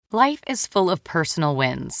Life is full of personal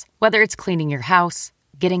wins, whether it's cleaning your house,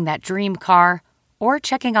 getting that dream car, or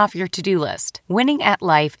checking off your to-do list. Winning at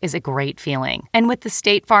life is a great feeling. And with the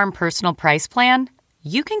State Farm Personal Price Plan,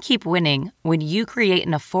 you can keep winning when you create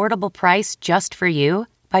an affordable price just for you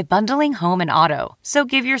by bundling home and auto. So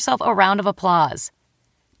give yourself a round of applause.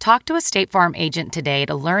 Talk to a State Farm agent today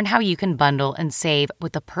to learn how you can bundle and save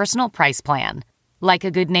with the Personal Price Plan. Like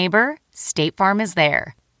a good neighbor, State Farm is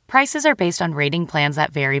there. Prices are based on rating plans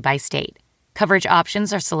that vary by state. Coverage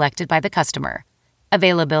options are selected by the customer.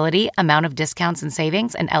 Availability, amount of discounts and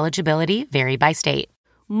savings, and eligibility vary by state.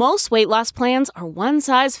 Most weight loss plans are one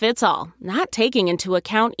size fits all, not taking into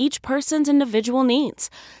account each person's individual needs.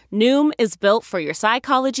 Noom is built for your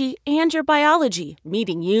psychology and your biology,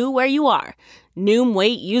 meeting you where you are. Noom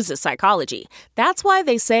Weight uses psychology. That's why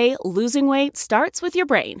they say losing weight starts with your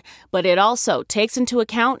brain. But it also takes into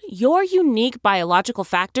account your unique biological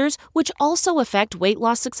factors, which also affect weight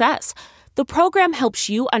loss success. The program helps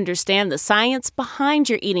you understand the science behind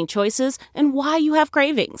your eating choices and why you have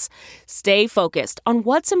cravings. Stay focused on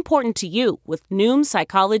what's important to you with Noom's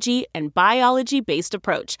psychology and biology-based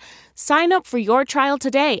approach. Sign up for your trial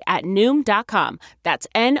today at Noom.com. That's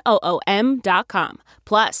Noom.com.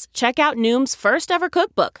 Plus, check out Noom's first ever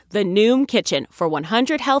cookbook, The Noom Kitchen, for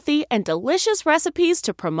 100 healthy and delicious recipes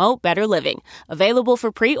to promote better living. Available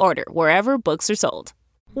for pre-order wherever books are sold.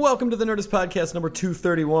 Welcome to the Nerdist Podcast number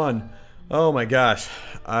 231. Oh my gosh,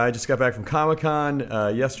 I just got back from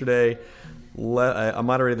Comic-Con yesterday. I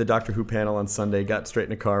moderated the Doctor Who panel on Sunday, got straight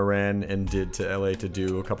in a car, ran, and did to LA to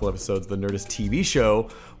do a couple episodes of the Nerdist TV show,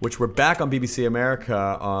 which we're back on BBC America,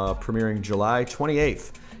 premiering July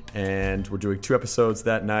 28th. And we're doing 2 episodes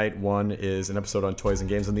that night. One is an episode on toys and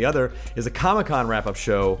games, and the other is a Comic-Con wrap-up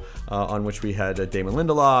show on which we had Damon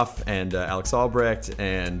Lindelof and Alex Albrecht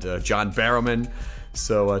and John Barrowman.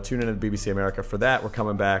 So tune in to BBC America for that. We're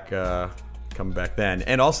coming back then.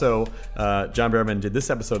 And also, John Barrowman did this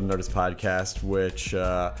episode of the Nerdist Podcast, which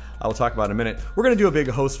I will talk about in a minute. We're going to do a big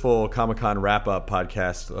hostful Comic-Con wrap-up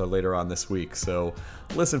podcast later on this week. So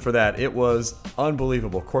listen for that. It was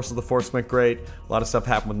unbelievable. Course of the Force went great. A lot of stuff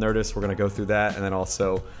happened with Nerdist. We're going to go through that and then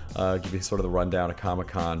also give you sort of the rundown of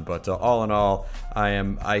Comic-Con. But all in all,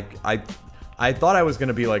 I thought I was going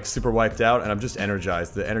to be like super wiped out, and I'm just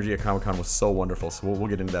energized. The energy at Comic-Con was so wonderful, so we'll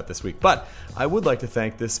get into that this week. But I would like to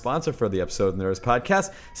thank this sponsor for the episode in the Nerdist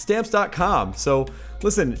Podcast, Stamps.com. So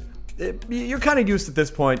listen, you're kind of used at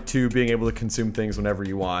this point to being able to consume things whenever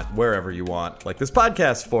you want, wherever you want, like this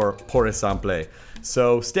podcast por exemple.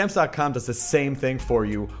 So Stamps.com does the same thing for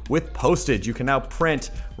you with postage. You can now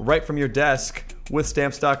print right from your desk with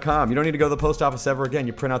Stamps.com. You don't need to go to the post office ever again.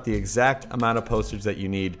 You print out the exact amount of postage that you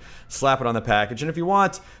need, slap it on the package, and if you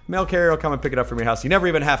want, mail carrier will come and pick it up from your house. You never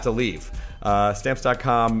even have to leave.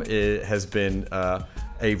 Stamps.com has been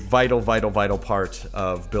a vital part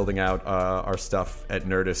of building out our stuff at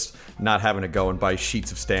Nerdist, not having to go and buy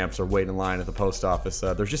sheets of stamps or wait in line at the post office.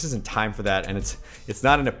 There just isn't time for that, and it's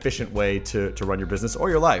not an efficient way to run your business or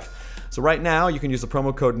your life. So right now, you can use the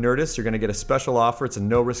promo code NERDIST. You're going to get a special offer. It's a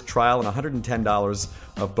no-risk trial and $110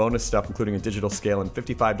 of bonus stuff, including a digital scale and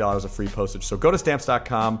 $55 of free postage. So go to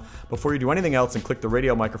Stamps.com before you do anything else and click the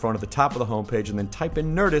radio microphone at the top of the homepage and then type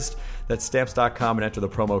in NERDIST. That's Stamps.com and enter the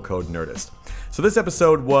promo code NERDIST. So this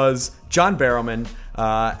episode was John Barrowman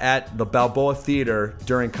at the Balboa Theater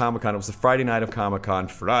during Comic-Con. It was the Friday night of Comic-Con,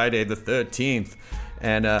 Friday the 13th.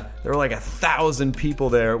 And there were like 1,000 people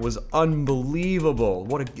there. It was unbelievable.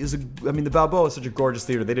 The Balboa is such a gorgeous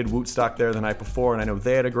theater. They did Woodstock there the night before, and I know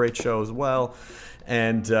they had a great show as well.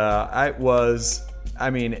 And it was a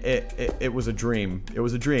dream. It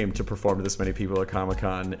was a dream to perform to this many people at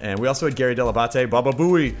Comic-Con. And we also had Gary Dell'Abate, Baba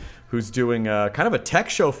Booey, who's doing kind of a tech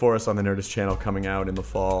show for us on the Nerdist channel coming out in the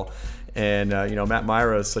fall. And, Matt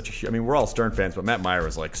Myra is we're all Stern fans, but Matt Myra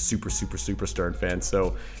is like super, super, super Stern fan.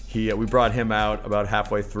 So we brought him out about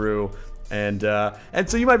halfway through. And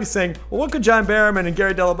so you might be saying, well, what could John Barrowman and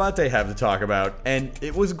Gary Dell'Abate have to talk about? And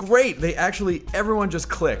it was great. Everyone just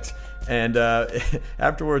clicked. And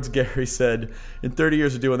afterwards, Gary said, in 30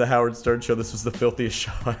 years of doing the Howard Stern show, this was the filthiest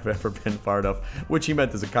show I've ever been part of, which he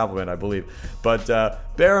meant as a compliment, I believe. But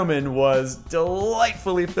Barrowman was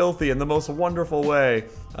delightfully filthy in the most wonderful way.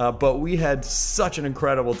 But we had such an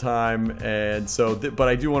incredible time. And so, but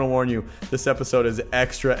I do want to warn you, this episode is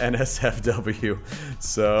extra NSFW.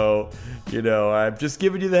 So, I'm just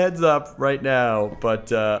giving you the heads up right now.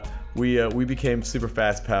 But we became super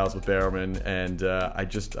fast pals with Barrowman, and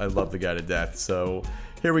I love the guy to death. So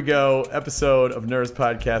here we go, episode of Nerdist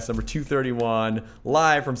Podcast number 231,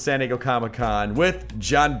 live from San Diego Comic-Con with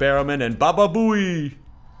John Barrowman and Baba Booey.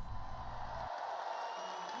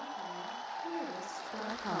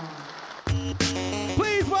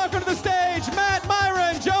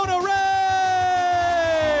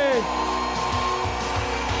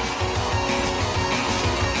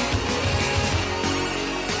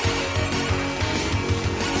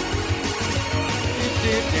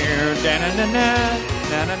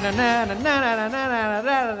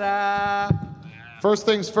 First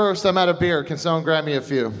things first, I'm out of beer. Can someone grab me a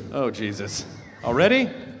few? Oh, Jesus. Already?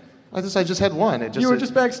 I just had one. You were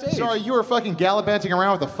just backstage. Sorry, you were fucking gallivanting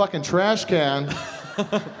around with a fucking trash can.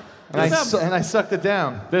 and I sucked it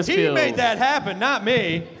down. He made that happen, not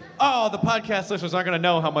me. Oh, the podcast listeners aren't going to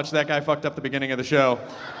know how much that guy fucked up the beginning of the show.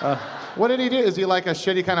 What did he do? Is he like a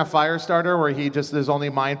shitty kind of fire starter where his only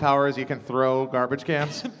mind power is he can throw garbage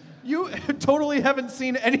cans? You totally haven't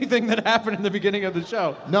seen anything that happened in the beginning of the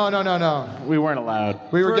show. No. We weren't allowed.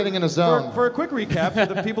 We were getting in a zone. For a quick recap,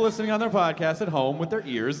 for the people listening on their podcast at home with their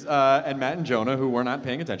ears, and Matt and Jonah, who were not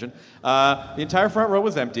paying attention, the entire front row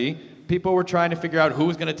was empty. People were trying to figure out who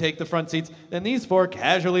was going to take the front seats. Then these four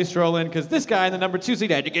casually stroll in because this guy in the number 2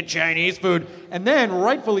 seat had to get Chinese food. And then,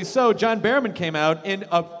 rightfully so, John Barrowman came out in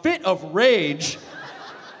a fit of rage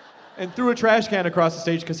and threw a trash can across the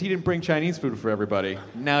stage because he didn't bring Chinese food for everybody.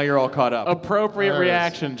 Now you're all caught up. Appropriate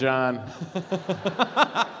reaction, John.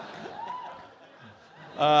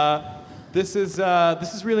 This is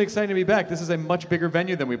really exciting to be back. This is a much bigger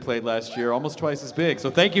venue than we played last year, almost twice as big.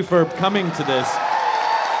 So thank you for coming to this.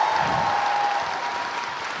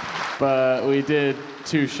 But we did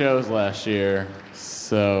 2 shows last year,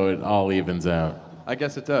 so it all evens out. I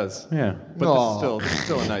guess it does. Yeah. But this is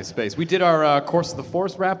still a nice space. We did our Course of the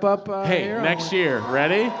Force wrap-up Hey, here. next year,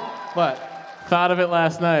 ready? What? Thought of it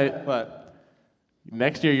last night. What?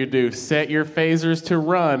 Next year you do Set Your Phasers to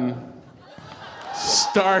Run,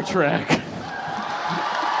 Star Trek.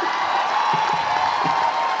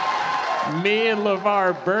 Me and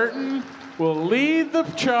LeVar Burton will lead the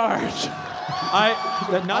charge.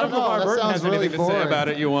 Not if LeVar Burton has anything to say about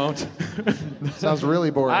it, you won't. Sounds really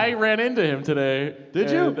boring. I ran into him today. Did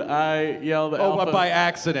you? And I yelled at But by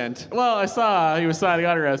accident. Well, I saw he was signing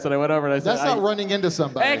autographs, and I went over and I said, That's not running into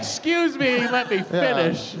somebody. Excuse me, let me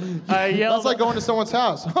finish. I yelled. That's like going to someone's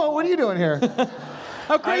house. Oh, what are you doing here?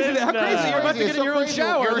 How crazy! You're about to get in your own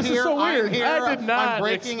shower. This is so weird. I did not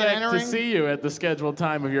breaking and expect to entering. see you at the scheduled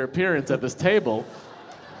time of your appearance at this table.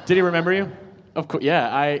 Did he remember you? Of course, yeah.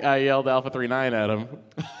 I yelled Alpha 39 at him.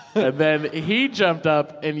 And then he jumped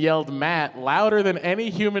up and yelled Matt louder than any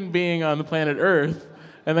human being on the planet Earth,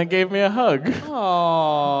 and then gave me a hug.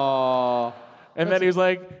 Aww. And then he was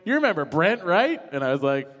like, "You remember Brent, right?" And I was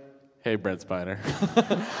like, "Hey, Brent Spiner."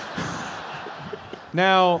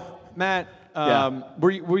 Now, Matt, Yeah.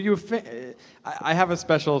 were you a fan? I have a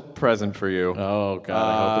special present for you. Oh God,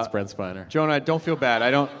 I hope it's Brent Spiner. Jonah, don't feel bad.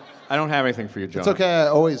 I don't have anything for you, Jonah. It's okay. I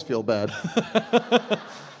always feel bad.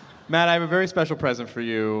 Matt, I have a very special present for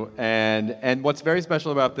you, and what's very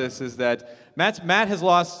special about this is that Matt has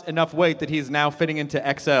lost enough weight that he's now fitting into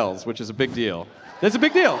XLs, which is a big deal. That's a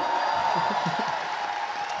big deal.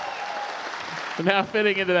 Now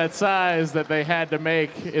fitting into that size that they had to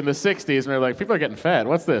make in the 60s, and they're like, people are getting fat.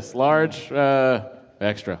 What's this? Large?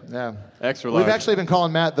 Extra. Yeah. Extra large. We've actually been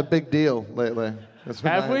calling Matt the big deal lately.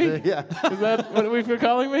 Have we? Yeah. Is that what we've been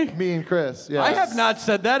calling me? Me and Chris. Yeah. I have not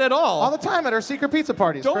said that at all. all the time at our secret pizza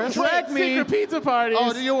parties. Don't Chris. drag me. Secret pizza parties.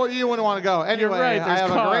 Oh, you wouldn't want to go. Anyway, right, I there's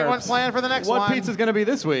have a great carbs. one planned for the next What one. pizza's going to be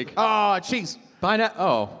this week? Oh, cheese. That's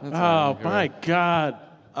Oh, my God.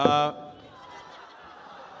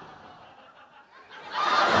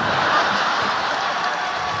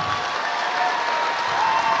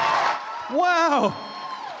 Wow.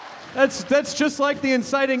 That's just like the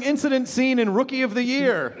inciting incident scene in Rookie of the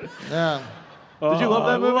Year. Yeah. Did you love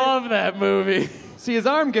that movie? I love that movie. See, his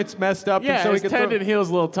arm gets messed up, Yeah, and so his he can tendon heals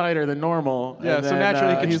a little tighter than normal. Yeah, and so then,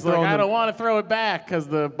 naturally he can he's just like, throw I them. don't want to throw it back because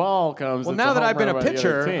the ball comes. Well, It's now a that home I've been run a by the other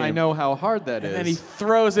pitcher, team. I know how hard that is. And then he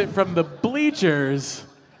throws it from the bleachers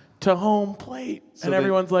to home plate, and they-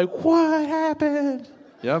 everyone's like, "What happened?"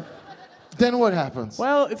 Yep. Then what happens?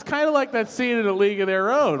 Well, it's kind of like that scene in A League of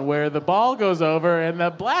Their Own where the ball goes over and the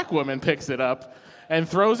black woman picks it up and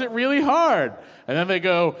throws it really hard. And then they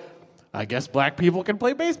go, I guess black people can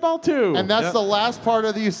play baseball too. And that's Yep. the last part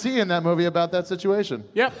of you see in that movie about that situation.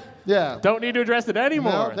 Yep. Yeah. Don't need to address it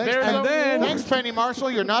anymore. No, thanks, There's a thanks, Penny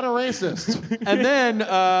Marshall. You're not a racist.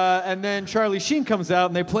 And then Charlie Sheen comes out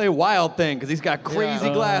and they play Wild Thing because he's got crazy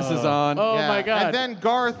glasses on. Oh Yeah. my God. And then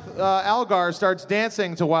Garth Algar starts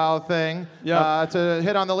dancing to Wild Thing to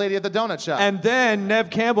hit on the lady at the donut shop. And then Nev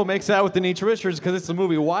Campbell makes out with Denise Richards because it's the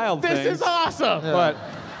movie Wild Thing. This is awesome. But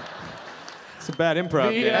it's a bad improv.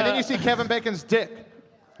 The, And then you see Kevin Bacon's dick.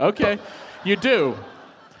 Okay. You do.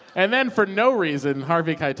 And then for no reason,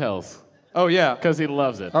 Harvey Keitel's. Oh, yeah. Because he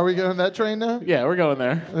loves it. Are we going on that train now? Yeah, we're going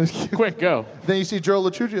there. Quick, go. Then you see Joe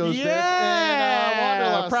Latruggio's dick in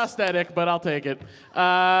Wanderlust. prosthetic, but I'll take it.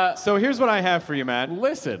 So here's what I have for you, Matt.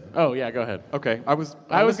 Listen. Oh, yeah, go ahead. Okay, I was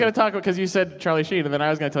going to talk about, because you said Charlie Sheen, and then I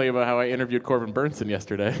was going to tell you about how I interviewed Corbin Burnson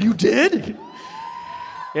yesterday. You did?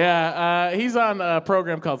 Yeah, he's on a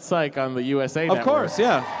program called Psych on the USA Network. Of course,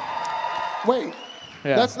 yeah. Wait,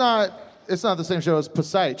 Yeah. it's not the same show as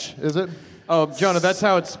Psych, is it? Oh, Jonah, that's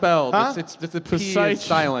how it's spelled. Huh? It's the P Psych. is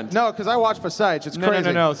silent. No, because I watched Psych. It's No,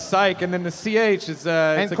 crazy. no. Psych, and then the CH is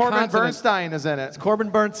And it's a Corbin consonant. Bernstein is in it.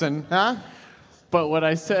 Corbin Burnson. Huh? But what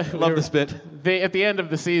I said... Love this bit. At the end of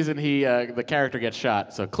the season, the character gets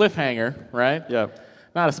shot. So cliffhanger, right? Yeah.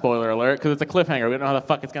 Not a spoiler alert, because it's a cliffhanger. We don't know how the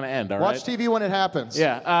fuck it's going to end, all right? Watch TV when it happens.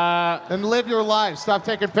 Yeah. And live your life. Stop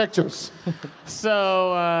taking pictures.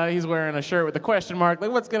 So he's wearing a shirt with a question mark,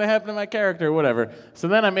 like, what's going to happen to my character, whatever. So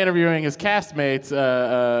then I'm interviewing his castmates,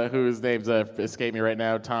 whose names escape me right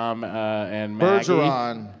now, Tom and Maggie.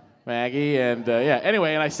 Bergeron. Maggie, and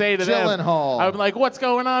anyway, and I say to Gyllenhaal. them, I'm like, what's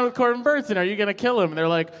going on with Corbin Burnson? Are you going to kill him? And they're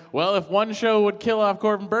like, well, if one show would kill off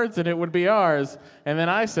Corbin Burnson, it would be ours. And then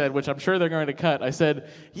I said, which I'm sure they're going to cut, I said,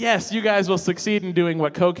 yes, you guys will succeed in doing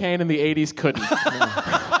what cocaine in the 80s couldn't.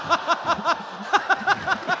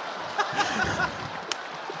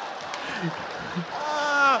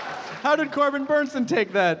 How did Corbin Burnson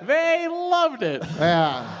take that? They loved it.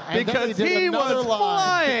 Yeah. And then Because did he another was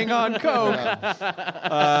line. flying on coke.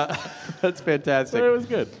 That's fantastic. But it was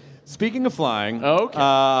good. Speaking of flying, Okay.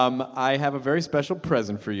 I have a very special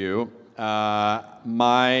present for you.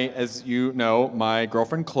 As you know, my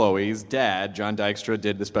girlfriend Chloe's dad, John Dykstra,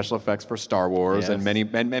 did the special effects for Star Wars and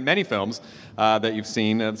many films that you've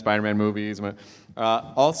seen, the Spider-Man movies.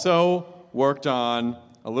 Also worked on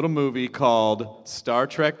a little movie called Star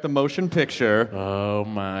Trek: The Motion Picture. Oh,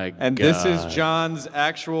 my God. And this is John's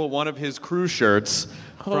one of his crew shirts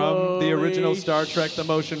from the original Star Trek: The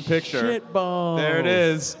Motion Picture. Shitballs. There it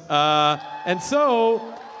is. And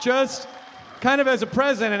so, just kind of as a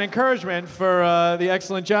present and encouragement for the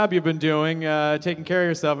excellent job you've been doing, taking care of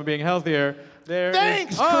yourself and being healthier.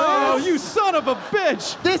 Thanks, Oh, Chris. you son of a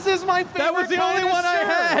bitch! This is my favorite That was the only kind of one I shirt.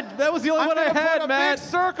 had. That was the only I'm one I gonna had, put a Matt. big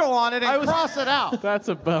circle on it and cross it out. That's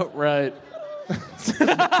about right. So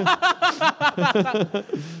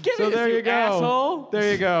there you go. Asshole.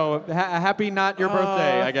 There you go. Happy not your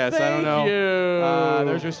birthday, I guess. I don't know. Thank you.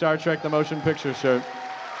 There's your Star Trek: The Motion Picture shirt.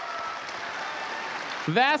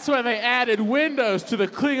 That's when they added windows to the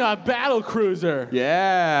Klingon battle cruiser.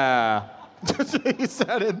 Yeah. He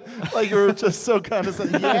said it like you were just so kind of saying,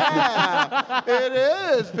 yeah, it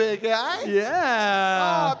is, big guy.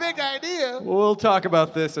 Yeah. Oh, big idea. We'll talk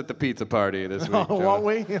about this at the pizza party this week. Oh, won't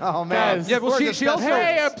we? Oh, man. Guys, Yeah, well, We're she also-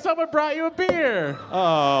 Hey, someone brought you a beer.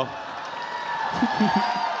 Oh.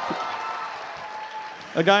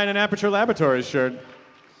 A guy in an Aperture Laboratories shirt.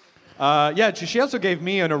 She also gave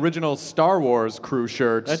me an original Star Wars crew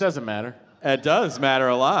shirt. That doesn't matter. It does matter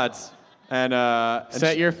a lot. And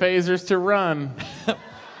Set your phasers to run.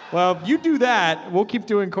 well, you do that. We'll keep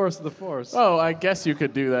doing Course of the Force. Oh, I guess you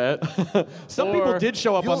could do that. Some people did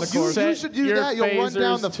show up on the course. You should do Your that. You'll run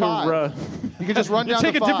down phasers the to 5. run. You can just run You down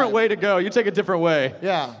take the a 5. different way to go. You take a different way.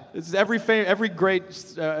 Yeah. It's every great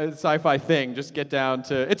sci-fi thing. Just get down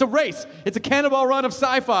to it's a race. It's a cannonball run of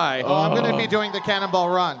sci-fi. Oh, I'm going to be doing the Cannonball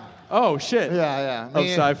Run. Oh shit. Yeah. Of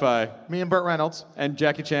sci-fi. Me and Burt Reynolds. And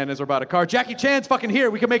Jackie Chan is about a car. Jackie Chan's fucking here.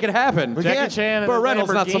 We can make it happen. Jackie Chan and Burt his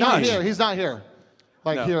Reynolds, not so Lamborghini. much. Not here. He's not here.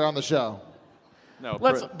 Like No. here on the show. No.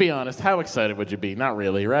 Let's be honest. How excited would you be? Not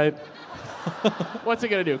really, right? What's he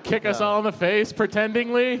going to do? Kick us all in the face,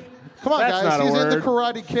 pretendingly? Come on, That's guys. not a He's in the word.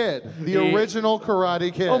 Karate Kid. The original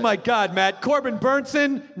Karate Kid. Oh my God, Matt. Corbin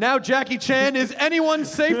Burnson. Now Jackie Chan. Is anyone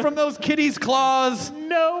safe from those kitties' claws?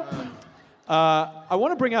 Nope. I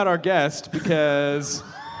want to bring out our guest because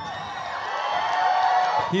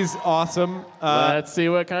he's awesome. Let's see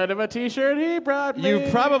what kind of a T-shirt he brought me.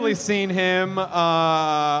 You've probably seen him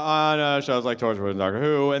on shows like Torchwood and Doctor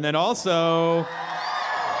Who, and then also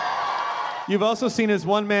you've also seen his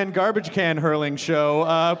one-man garbage can hurling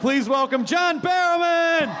show. Please welcome John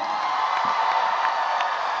Barrowman.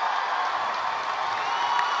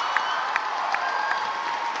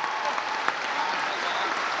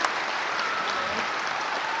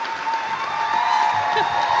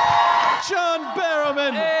 John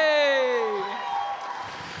Barrowman.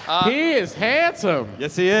 He is handsome.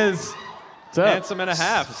 Yes, he is. What's up? Handsome and a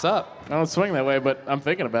half. What's up? I don't swing that way, but I'm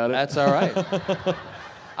thinking about it. That's all right.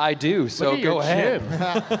 I do. So Look at go your ahead. chin.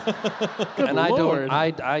 Good And I Lord.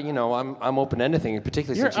 don't. I'm open to anything,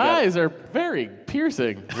 particularly Your since you got. eyes are very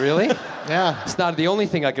piercing. Really? Yeah. It's not the only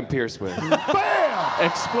thing I can pierce with.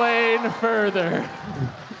 Explain further.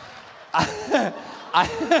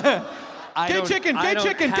 Gay chicken, gay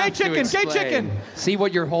chicken, gay chicken, gay chicken. See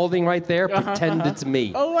what you're holding right there? Pretend it's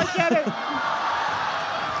me. Oh, I get it.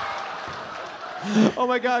 Oh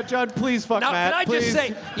my God, John, please fuck Now, Matt. can I please, just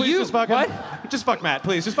say, please you- just fuck him. what? Just fuck Matt,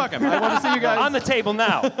 please. Just fuck him. I want to see you guys. On the table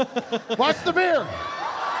now. Watch the beer.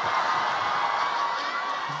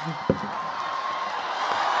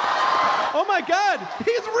 Oh my God,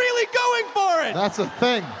 he's really going for it. That's a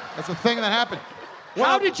thing. That's a thing that happened.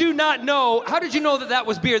 How did you not know? How did you know that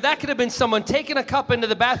was beer? That could have been someone taking a cup into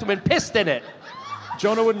the bathroom and pissed in it.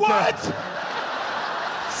 Jonah wouldn't care.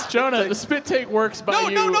 Jonah, the spit take works by No,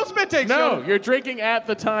 you. no spit takes, No, Jonah. you're drinking at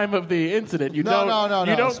the time of the incident. You No. don't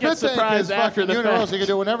get Spit take surprised is after fucking the universal. fact. You can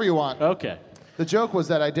do whatever you want. Okay. The joke was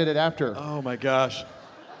that I did it after. Oh my gosh.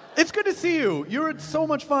 It's good to see you. You're so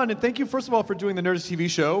much fun, and thank you first of all for doing the Nerdist TV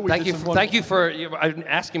show. We Thank did you. some Thank you for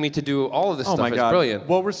asking me to do all of this Oh stuff. my God! It's brilliant.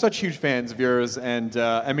 Well, we're such huge fans of yours, and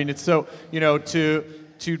I mean, it's so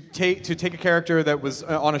to take a character that was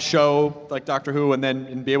on a show like Doctor Who, and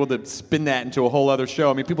then be able to spin that into a whole other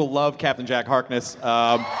show. I mean, people love Captain Jack Harkness. It's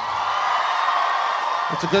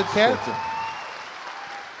a good character.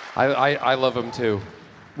 I love him too.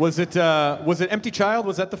 Was it Empty Child?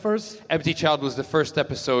 Was that the first? Empty Child was the first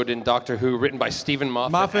episode in Doctor Who, written by Stephen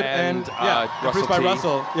Moffat, and Russell produced by T.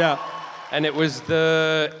 Russell. Yeah. And it was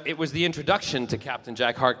the introduction to Captain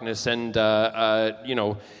Jack Harkness, and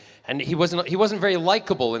and he wasn't very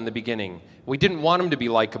likable in the beginning. We didn't want him to be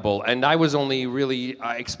likable, and I was only really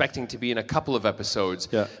expecting to be in a couple of episodes.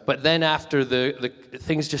 Yeah. But then after the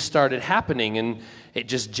things just started happening, and it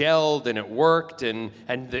just gelled, and it worked, and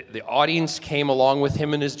the audience came along with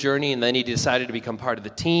him in his journey, and then he decided to become part of the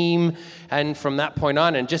team, and from that point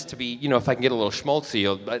on, and just to be, if I can get a little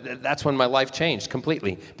schmaltzy, that's when my life changed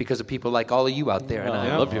completely, because of people like all of you out there, and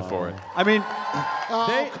I love you for it. I mean,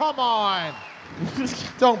 Oh, come on.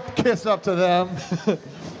 Don't kiss up to them.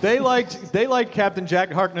 they liked Captain Jack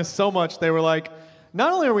Harkness so much they were like,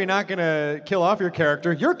 not only are we not going to kill off your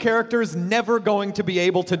character is never going to be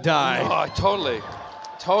able to die. Oh, totally.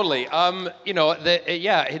 And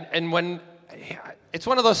when it's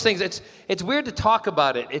one of those things, it's weird to talk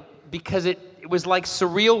about it because it was like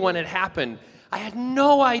surreal when it happened. I had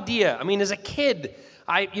no idea. I mean, as a kid,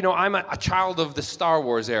 I'm a child of the Star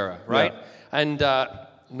Wars era, right? Yeah. And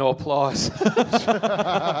no applause.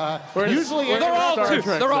 Usually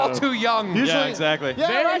They're all too young. Yeah, exactly.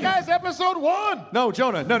 Yeah, right, guys, episode 1. No,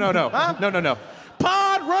 Jonah. No. Huh? No.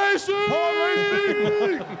 Pod racing!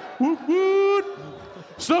 Woot woot!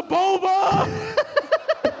 Sebulba!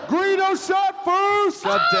 Greedo shot first.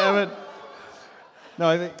 God damn it. No,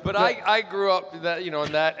 I think. But I grew up that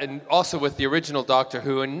in that, and also with the original Doctor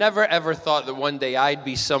Who, and never ever thought that one day I'd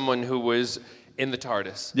be someone who was in the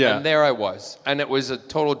TARDIS. Yeah. And there I was, and it was a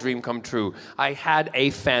total dream come true. I had a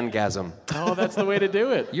fangasm. Oh, that's the way to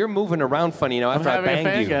do it. You're moving around funny now after I I'm having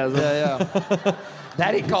banged a you. fangasm.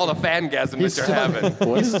 That ain't called a fangasm that you're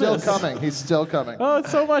having. He's still coming. He's still coming. Oh, it's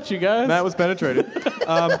so much, you guys. Matt was penetrated.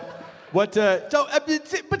 But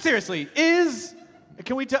seriously,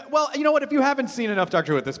 can we tell? Well, you know what? If you haven't seen enough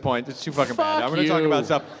Doctor Who at this point, it's too fucking bad. Fuck I'm going to talk you. about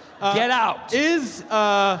stuff. Get out.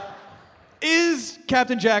 Is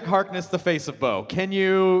Captain Jack Harkness the face of Bo? Can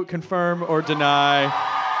you confirm or deny?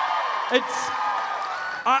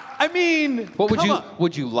 I mean, What come on.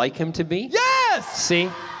 would you like him to be? Yes. See,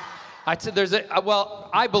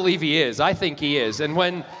 I believe he is. I think he is. And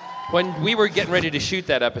when we were getting ready to shoot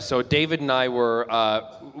that episode, David and I were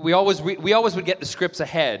we always would get the scripts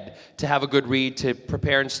ahead to have a good read, to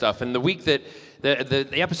prepare and stuff. And the week that the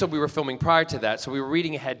episode we were filming prior to that, so we were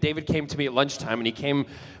reading ahead. David came to me at lunchtime, and he came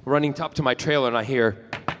running up to my trailer, and I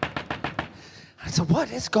said, "What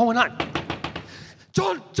is going on?"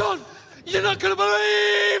 John, you're not gonna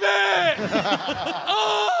believe it!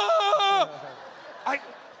 Oh!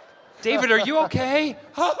 David, are you okay?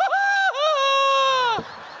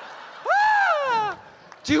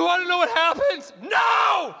 Do you want to know what happens?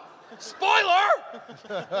 No!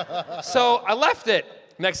 Spoiler! So I left it.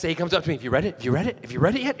 Next day he comes up to me, Have you read it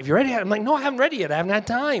yet? I'm like, no, I haven't read it yet. I haven't had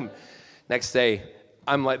time. Next day,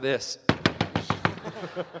 I'm like this.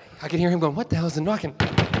 I can hear him going, what the hell is the knocking?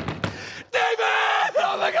 David!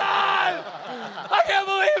 Oh my God! I can't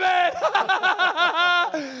believe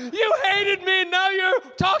it! You hated me, and now you're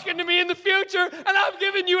talking to me in the future, and I'm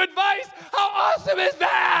giving you advice. How awesome is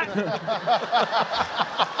that?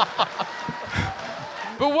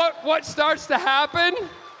 But what starts to happen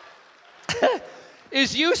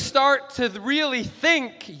is you start to really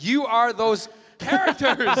think you are those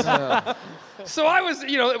characters. So I was,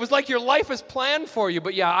 it was like your life is planned for you.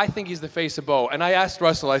 But yeah, I think he's the face of Bo. And I asked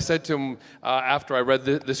Russell, I said to him after I read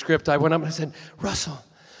the script, I went up and I said, Russell,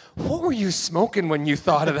 what were you smoking when you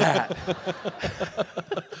thought of that?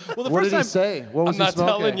 Well, the What first did time, he say? What was I'm he not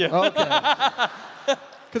smoking? telling you. Okay.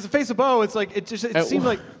 because the face of Bo, it's like it seemed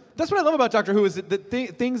like. That's what I love about Doctor Who is that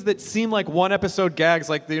things that seem like one episode gags,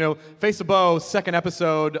 like Face of Bo, second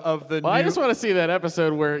episode of the. Well, I just want to see that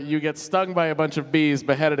episode where you get stung by a bunch of bees,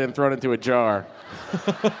 beheaded, and thrown into a jar.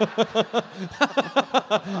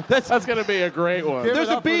 That's going to be a great one. Give There's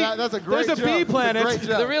it a up for bee. that. That's a great There's a job. bee That's a planet. great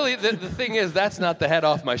job. The thing is, that's not the head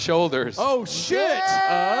off my shoulders. Oh shit!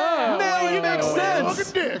 Yeah! Now it makes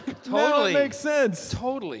sense. Fucking dick. Now Totally. it makes sense.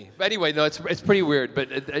 Totally. But anyway, no, it's pretty weird.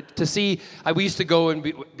 But to see, we used to go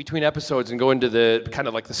in between episodes and go into the kind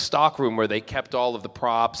of like the stock room where they kept all of the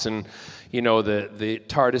props and the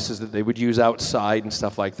TARDISes that they would use outside and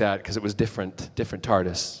stuff like that because it was different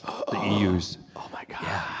TARDIS that you used. Oh my god!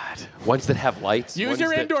 Yeah. Ones that have lights. Use ones your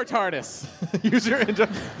that- indoor TARDIS. Use your indoor.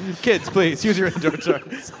 Kids, please use your indoor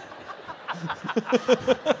charts.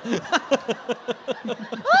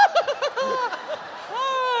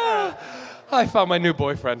 I found my new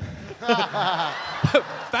boyfriend.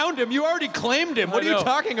 Found him. You already claimed him. What are I you know.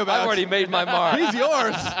 talking about? I've already made my mark. He's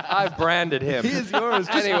yours. I've branded him. He is yours.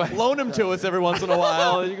 Just Anyway. loan him to us every once in a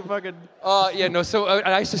while. You can fucking. So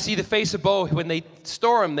I used to see the Face of Bo when they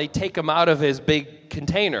store him. They take him out of his big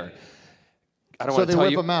container. I don't So want to they tell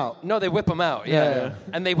whip you. him out? No, they whip him out. Yeah.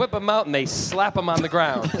 And they whip him out and they slap him on the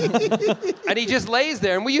ground. And he just lays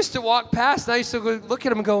there. And we used to walk past. And I used to go look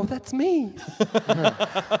at him and go, "That's me."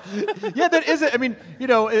 Yeah, that is it. I mean,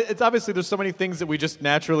 it's obviously there's so many things that we just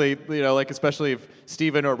naturally, like especially if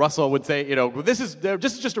Stephen or Russell would say, this is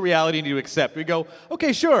just a reality you need to accept. We go,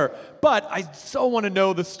 okay, sure, but I so want to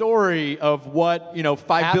know the story of what 5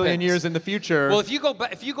 billion Happens. years in the future. Well, if you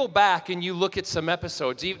go back and you look at some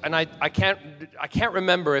episodes, and I can't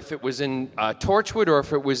remember if it was in Torchwood or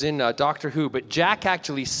if it was in Doctor Who, but Jack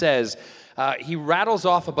actually says he rattles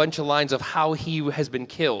off a bunch of lines of how he has been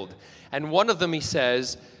killed, and one of them he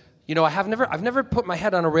says, I've never put my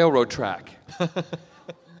head on a railroad track.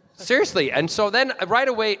 Seriously, and so then right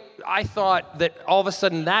away I thought that all of a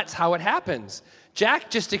sudden that's how it happens.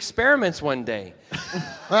 Jack just experiments one day.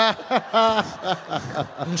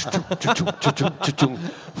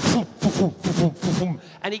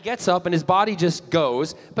 And he gets up and his body just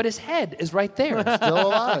goes, but his head is right there. Still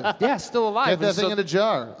alive. Yeah, still alive. Get that And thing so in a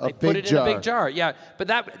jar. they put it in a big jar. Yeah, but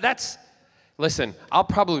that's. Listen, I'll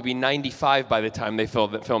probably be 95 by the time they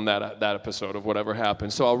film that episode of whatever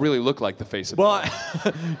happened. So I'll really look like the Face of Bo.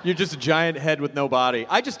 Well, you're just a giant head with no body.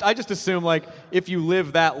 I just assume like if you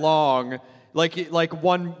live that long, like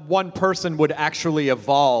one person would actually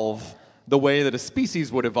evolve the way that a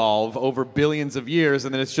species would evolve over billions of years,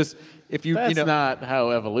 and then it's just if you That's not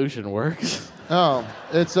how evolution works. Oh,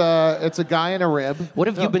 it's a guy in a rib. What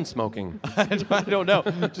have you been smoking? I don't know,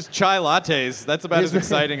 just chai lattes. That's about as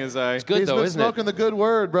exciting as I. It's good He's though, been isn't it? smoking the good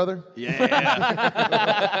word, brother. Yeah.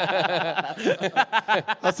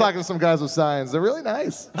 I was talking to some guys with signs. They're really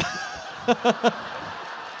nice.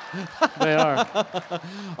 They are.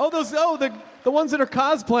 The ones that are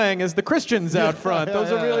cosplaying as the Christians out front.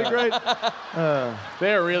 Those are really great.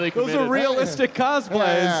 They are really Those committed. are realistic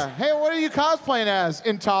cosplays. Yeah. Hey, what are you cosplaying as?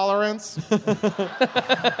 Intolerance.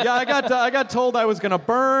 Yeah, I got told I was gonna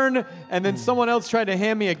burn, and then someone else tried to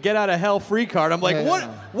hand me a get out of hell free card. I'm like,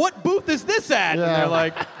 Yeah. what booth is this at? And Yeah. they're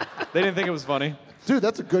like, they didn't think it was funny. Dude,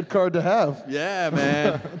 that's a good card to have. Yeah,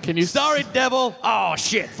 man. Can you Sorry, devil. Oh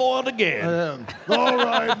shit, foiled again. All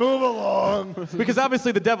right, move along. Because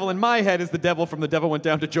obviously the devil in my head is the devil from The Devil Went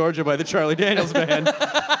Down to Georgia by the Charlie Daniels Band.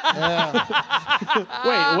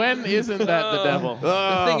 Wait, when isn't that the devil?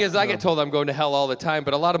 The thing is, I get told I'm going to hell all the time,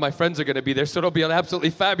 but a lot of my friends are going to be there, so it'll be an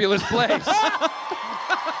absolutely fabulous place.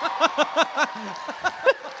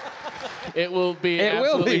 It will be It will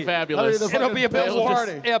absolutely be. fabulous. It'll be a bit They'll warm.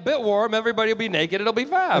 just- Yeah, a bit warm. Everybody will be naked. It'll be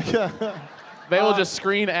fab. They will just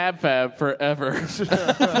screen AbFab forever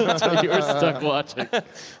until you're stuck watching.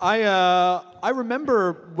 I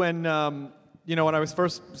remember when when I was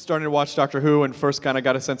first starting to watch Doctor Who and first kind of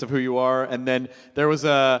got a sense of who you are, and then there was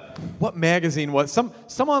what magazine was some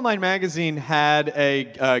online magazine had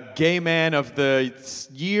a gay man of the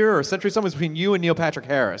year or century, something between you and Neil Patrick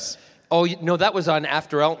Harris. Oh, no, that was on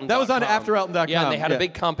AfterElton.com. That was on AfterElton.com. Yeah, and they had a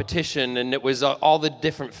big competition, and it was all the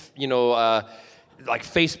different, like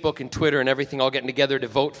Facebook and Twitter and everything all getting together to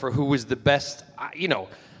vote for who was the best.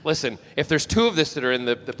 Listen, if there's two of us that are in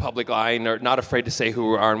the public eye and are not afraid to say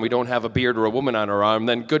who we are and we don't have a beard or a woman on our arm,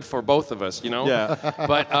 then good for both of us, Yeah.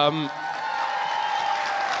 But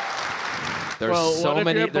There's Well, so what if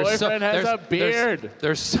many. your there's so, boyfriend has there's, a beard?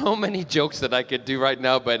 There's so many jokes that I could do right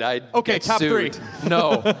now, but I Okay, get top sued. 3.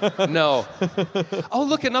 No. Oh,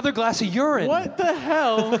 look, another glass of urine. What the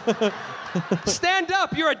hell? Stand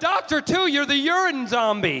up. You're a doctor too. You're the urine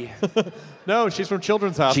zombie. No, she's from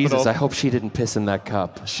Children's Hospital. Jesus, I hope she didn't piss in that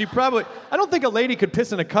cup. She probably. I don't think a lady could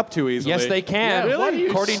piss in a cup too easily. Yes, they can. Yeah, what, are you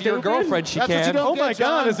According to your stupid? girlfriend, she That's what you can. don't Oh get, my God,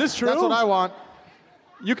 John. is this true? That's what I want.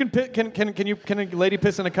 You can can a lady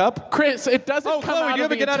piss in a cup? Chris, it doesn't Oh, come Chloe, out do you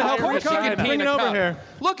of ever the get out of hell entire for Of course she Ricardo? can pee in Bring a it over cup. here.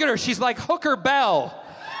 Look at her. She's like Hooker Bell.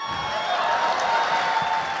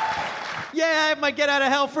 Yeah, I have my get out of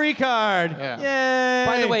hell free card. Yeah. Yay.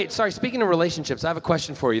 By the way, sorry, speaking of relationships, I have a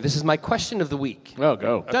question for you. This is my question of the week. Oh,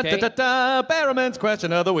 go. Da, da, da, da, Barrowman's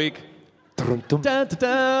question of the week. Da, da,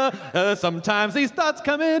 da. Sometimes these thoughts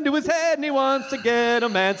come into his head and he wants to get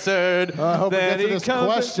them answered. I hope we Then get to he this comes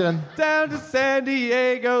question. down to San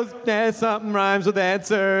Diego, and something rhymes with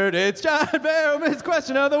answered. It's John Barrowman's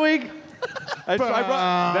question of the week. I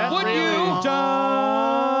brought Would you?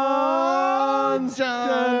 John.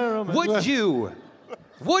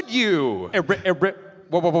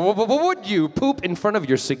 Would you poop in front of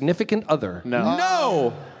your significant other?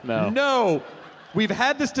 No. No. We've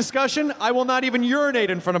had this discussion. I will not even urinate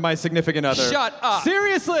in front of my significant other. Shut up.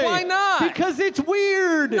 Seriously. Why not? Because it's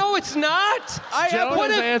weird. No, it's not.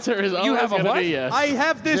 Jonah's answer is always have a going to what? be yes. I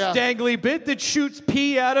have this Yeah. dangly bit that shoots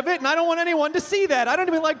pee out of it, and I don't want anyone to see that. I don't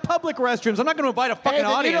even like public restrooms. I'm not going to invite a fucking Hey,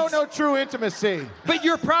 then you audience. don't know true intimacy. But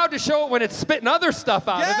you're proud to show it when it's spitting other stuff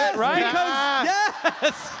out Yes, of it, right? because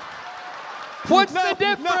yes. What's the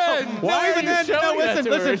difference? Why even are you then- showing no, that listen,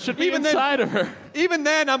 to her? listen, It should be even then- inside of her. Even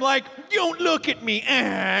then, I'm like, you don't look at me.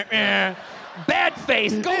 Bad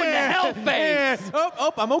face, go into hell face.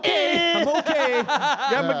 Oh, I'm okay. I'm okay. Yeah,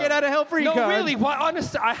 I'm gonna get out of hell free No, card. really. Why,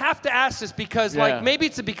 honestly, I have to ask this because, Yeah. like, maybe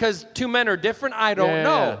it's because two men are different. I don't Yeah,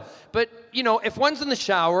 know. yeah. But you know, if one's in the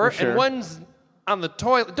shower sure. and one's on the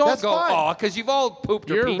toilet, don't That's go, fine. oh, because you've all pooped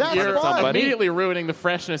or You're, peed That's you're on fine. somebody. immediately ruining the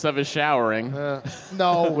freshness of his showering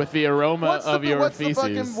No. with the aroma of your what's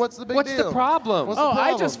feces. what's the big What's deal? the problem? What's the Oh, I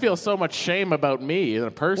problem? just feel so much shame about me as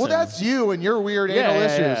a person. Well, that's you and your weird yeah, anal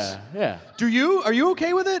yeah, issues. yeah. Do you? Are you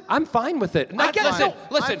okay with it? I'm fine with it. I'm fine.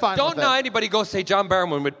 Listen, I'm fine don't with know it. anybody go say John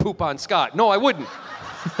Barrowman would poop on Scott. No, I wouldn't.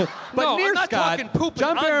 But no, near I'm not Scott, talking pooping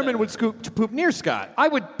John on Barrowman them. would scoop to poop near Scott. I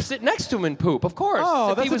would sit next to him and poop, of course.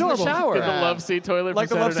 Oh, if that's he was adorable. in the shower. The love seat toilet Like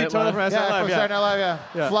the from love Saturday seat Night toilet Live. from Yeah, SNL Live, from yeah. Saturday Night Live,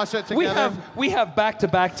 yeah. Flush it together. We have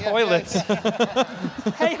back-to-back toilets.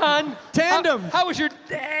 Hey, hon. Tandem. How was your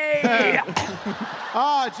day?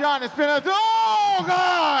 Oh, John, it's been a... Oh,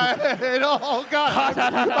 God! Oh, God!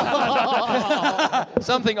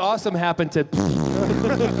 Something awesome happened to.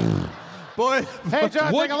 Boy. Hey,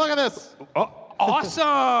 John, What? take a look at this.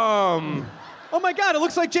 Awesome. Oh my God! It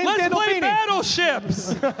looks like James Let's play Gandolfini.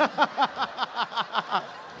 battleships.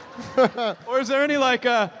 Or is there any like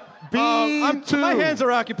B2. my hands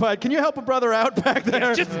are occupied. Can you help a brother out back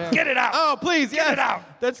there? Just get it out. Oh, please, yes. it out.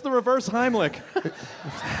 That's the reverse Heimlich.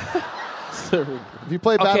 If you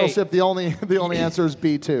play Battleship, the only answer is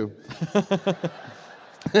B2.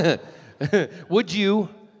 Would you?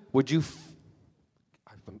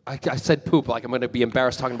 I said poop like I'm going to be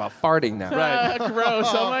embarrassed talking about farting now. Right. Gross.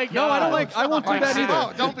 Oh my god. No, I don't like. I won't do that either.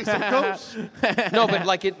 Oh, don't be so gross. No, but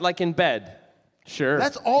like in bed. Sure.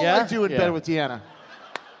 That's all Yeah? I do in Yeah. bed with Deanna.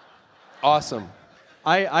 Awesome.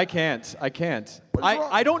 I can't.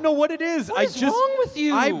 I don't know what it is. What is wrong with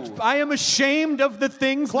you? I am ashamed of the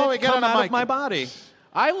things Chloe, that get come on the out mic. of my body.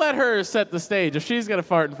 I let her set the stage. If she's gonna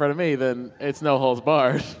fart in front of me, then it's no holds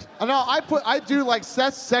barred. No, I do like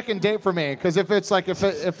that's second date for me because if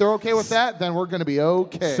they're okay with that, then we're gonna be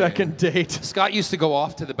okay. Second date. Scott used to go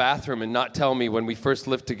off to the bathroom and not tell me when we first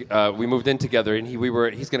we moved in together, and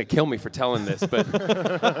he's going to kill me for telling this, but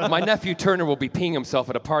my nephew Turner will be peeing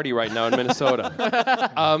himself at a party right now in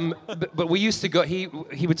Minnesota. But we used to go. He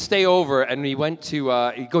would stay over, and we went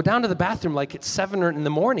to he'd go down to the bathroom like at 7 in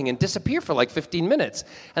the morning and disappear for like 15 minutes,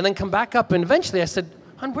 and then come back up. And eventually, I said,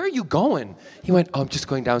 "Hon, where are you going?" He went, "Oh, I'm just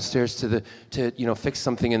going downstairs to fix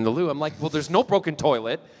something in the loo." I'm like, "Well, there's no broken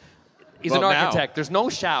toilet." He's an Well, now. architect. There's no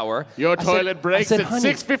shower. Your I toilet said- breaks I said, at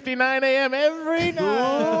 "Honey, 6:59 a.m. every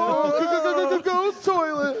night. Ghost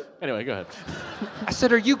toilet. Anyway, go ahead. I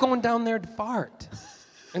said, "Are you going down there to fart?"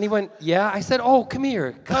 And he went, "Yeah." I said, "Oh, come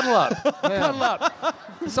here. Cuddle up. Cuddle up."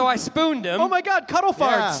 So I spooned him. Oh my God! Cuddle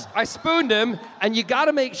farts. I spooned him, and you got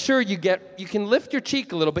to make sure you can lift your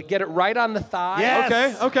cheek a little bit, get it right on the thigh.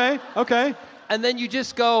 Yes. Okay. And then you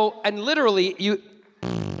just go, and literally,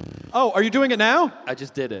 Oh, are you doing it now? I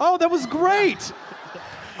just did it. Oh, that was great.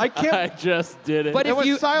 I I can't. just did it. But It if was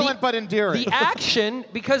you silent but endearing. the action,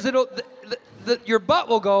 because your butt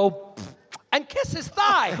will go, and kiss his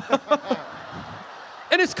thigh.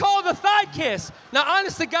 And it's called a thigh kiss. Now,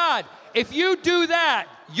 honest to God, if you do that,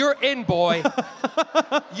 you're in, boy.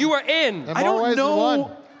 You are in. In more ways than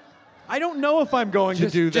one. I don't know if I'm going to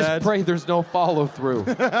do that. Just pray there's no follow through.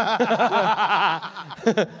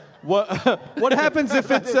 What happens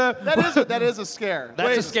if it's That is a scare.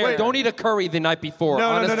 That's a scare. Don't eat a curry the night before. No,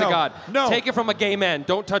 honest to God. No. Take it from a gay man.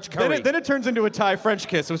 Don't touch curry. Then it turns into a Thai French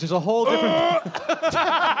kiss, which is a whole different.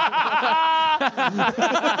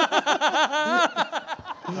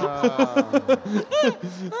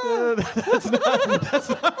 That's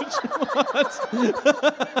not what you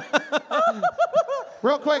want.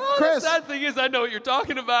 Real quick, Chris. The sad thing is, I know what you're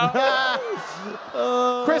talking about.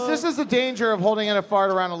 Chris, this is the danger of holding in a fart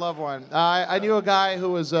around a loved one. I knew a guy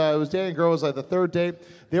who was dating a girl. It was like the third date.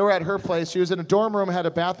 They were at her place. She was in a dorm room, had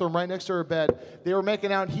a bathroom right next to her bed. They were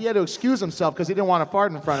making out. He had to excuse himself because he didn't want to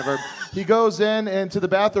fart in front of her. He goes into the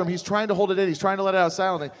bathroom. He's trying to hold it in. He's trying to let it out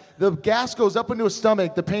silently. The gas goes up into his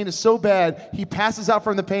stomach. The pain is so bad, he passes out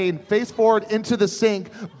from the pain, face forward into the sink,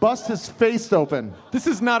 busts his face open. This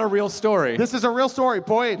is not a real story. This is a real story.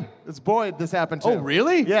 Boyd. It's Boyd this happened to. Oh,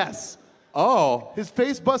 really? Yes. Oh. His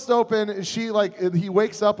face busts open. He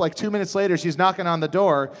wakes up like 2 minutes later. She's knocking on the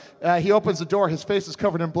door. He opens the door. His face is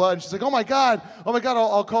covered in blood. She's like, oh my God,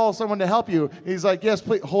 I'll call someone to help you. And he's like, yes,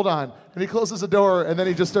 please, hold on. And he closes the door, and then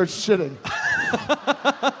he just starts shitting.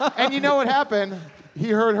 And you know what happened? He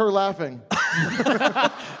heard her laughing.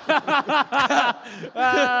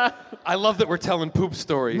 I love that we're telling poop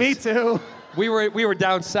stories. Me too. We were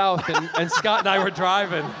down south, and Scott and I were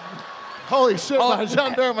driving. Holy shit, my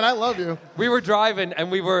gendarme, I love you. We were driving,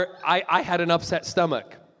 and I had an upset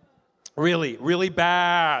stomach. Really, really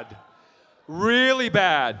bad. Really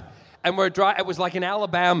bad. And it was like in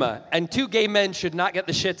Alabama, and 2 gay men should not get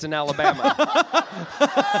the shits in Alabama.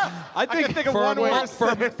 I can think of one worse.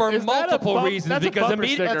 For multiple reasons, that's a because bumper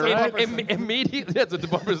sticker, right? immediately, that's a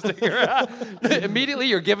bumper sticker. Immediately,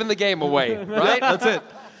 you're giving the game away, right? That's it.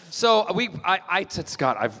 So I said,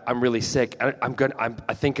 Scott, I'm really sick.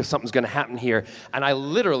 I think if something's gonna happen here, and I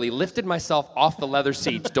literally lifted myself off the leather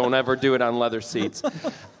seats. Don't ever do it on leather seats.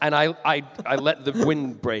 And I let the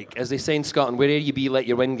wind break, as they say in Scotland. Where you be, let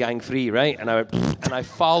your wind gang free, right? And I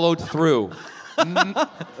followed through.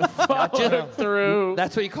 Followed through.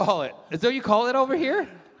 That's what you call it. Is that what you call it over here?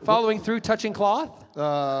 Following through, touching cloth?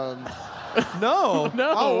 No.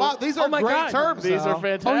 Oh, wow. These are great God. terms. These are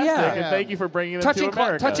fantastic. Oh, yeah. And thank you for bringing them to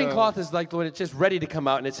America. Touching cloth is like when it's just ready to come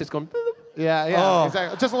out, and it's just going... Yeah,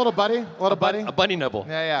 exactly. Just a little buddy. A buddy. A bunny nibble.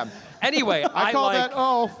 Yeah. Anyway, I call that,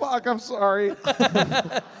 oh, fuck, I'm sorry.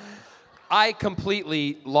 I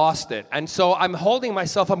completely lost it. And so I'm holding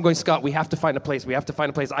myself. I'm going, Scott, we have to find a place.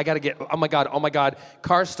 I got to get, oh my God.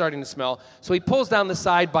 Car's starting to smell. So he pulls down the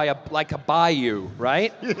side by a bayou,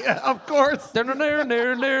 right? Yeah, of course. You ain't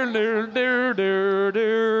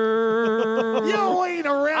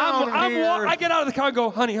around here. I get out of the car and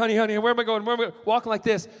go, honey, where am I going? Walking like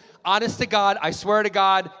this. Honest to God, I swear to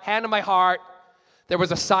God, hand on my heart, there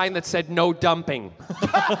was a sign that said no dumping.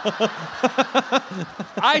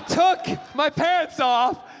 I took my pants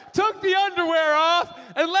off, took the underwear off,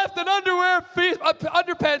 and left an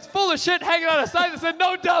underpants full of shit hanging on a sign that said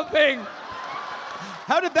no dumping.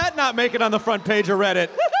 How did that not make it on the front page of Reddit?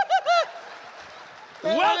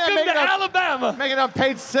 Welcome to Alabama. Make it on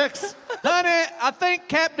page 6. Honey, I think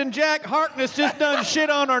Captain Jack Harkness just done shit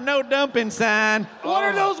on our no dumping sign. What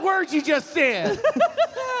are those words you just said?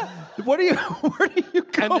 Where do you go?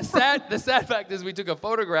 And the sad fact is we took a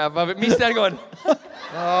photograph of it. Me standing going,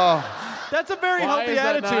 That's a very healthy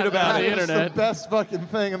attitude about it. It's the best fucking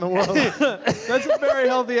thing in the world. That's a very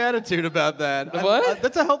healthy attitude about that. What?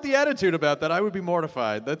 That's a healthy attitude about that. I would be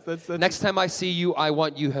mortified. That's next time I see you, I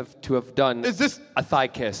want you to have done a thigh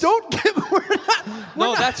kiss. Don't get.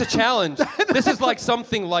 No, that's a challenge. This is like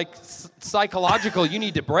something like psychological you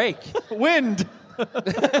need to break. Wind.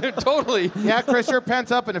 Totally. Yeah, Chris, you're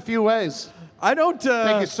pent up in a few ways. I don't.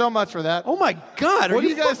 Thank you so much for that. Oh my God! What are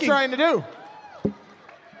you guys trying to do?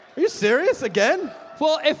 Are you serious again?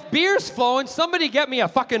 Well, if beer's flowing, somebody get me a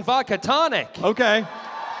fucking vodka tonic. Okay.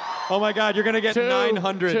 Oh my God, you're gonna get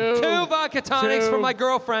 900. Two vodka tonics for my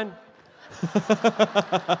girlfriend.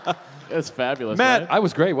 It's fabulous, Matt. right? I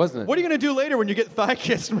was great, wasn't it? What are you gonna do later when you get thigh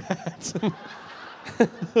kissed, Matt?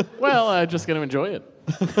 Well, just gonna enjoy it.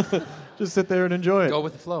 Just sit there and enjoy it. Go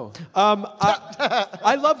with the flow.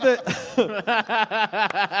 I love that.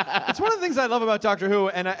 It's one of the things I love about Doctor Who,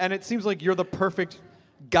 and it seems like you're the perfect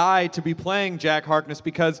guy to be playing Jack Harkness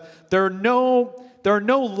because there are no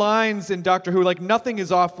lines in Doctor Who. Like, nothing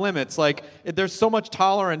is off limits. Like, there's so much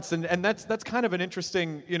tolerance, and that's kind of an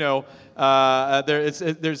interesting, there's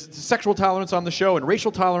sexual tolerance on the show and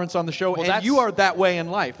racial tolerance on the show, and you are that way in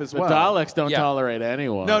life as well. The Daleks don't tolerate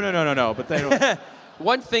anyone. No, but they don't.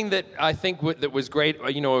 One thing that I think that was great,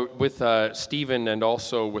 with Stephen and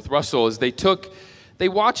also with Russell, is they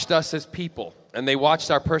watched us as people, and they watched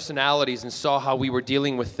our personalities and saw how we were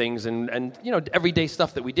dealing with things and everyday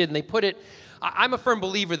stuff that we did, and they put it. I'm a firm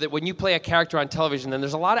believer that when you play a character on television, then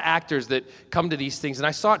there's a lot of actors that come to these things, and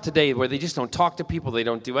I saw it today where they just don't talk to people, they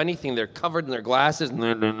don't do anything, they're covered in their glasses, and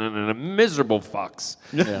they're miserable fucks.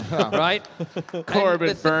 Yeah. Right?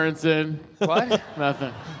 Corbin Burnson. What?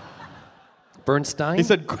 Nothing. Bernstein? He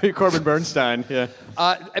said Corbin Bernstein, yeah.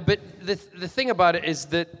 But the thing about it is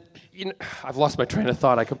that, I've lost my train of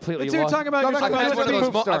thought. I completely lost. You're talking about.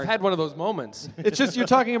 I've had one of those moments. It's just you're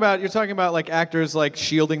talking about like actors like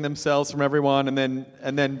shielding themselves from everyone, and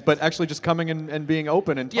then, but actually just coming and being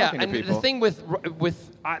open and talking to people. Yeah, and the thing with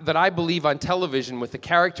that I believe on television with the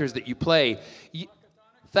characters that you play.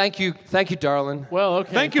 Thank you, darling. Well,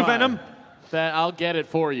 okay. Thank you, fine. Venom. I'll get it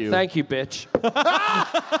for you. Thank you, bitch.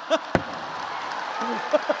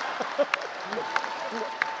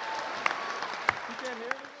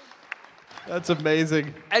 That's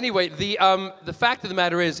amazing. Anyway, the fact of the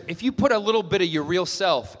matter is, if you put a little bit of your real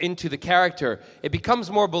self into the character, it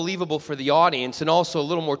becomes more believable for the audience and also a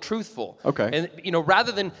little more truthful. Okay. And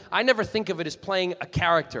rather than, I never think of it as playing a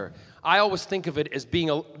character. I always think of it as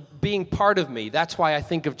being part of me. That's why I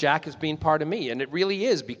think of Jack as being part of me, and it really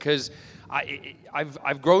is because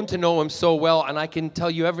I've grown to know him so well, and I can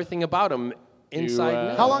tell you everything about him. Inside. And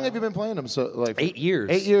out. How long have you been playing him? 8 years.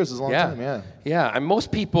 8 years is a long time. Yeah. Yeah, and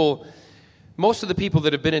most of the people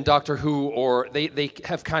that have been in Doctor Who, or they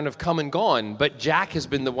have kind of come and gone, but Jack has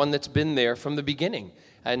been the one that's been there from the beginning,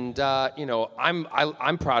 and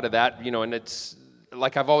I'm proud of that. And it's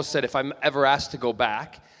like I've always said, if I'm ever asked to go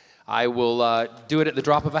back, I will do it at the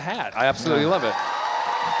drop of a hat. I absolutely love it.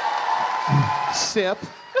 Sip.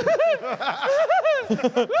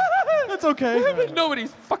 That's okay.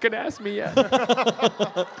 Nobody's fucking asked me yet.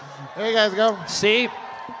 There you guys go. See?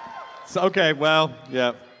 So, okay, well,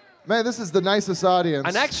 yeah. Man, this is the nicest audience.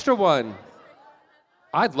 An extra one.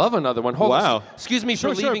 I'd love another one. Hold on. Excuse me for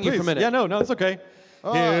leaving you for a minute. Yeah, no, it's okay.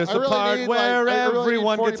 Here's I the really part need, where I really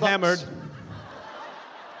everyone need gets $40. hammered.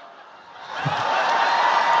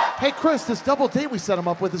 Hey, Chris, this double date we set him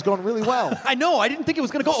up with is going really well. I know. I didn't think it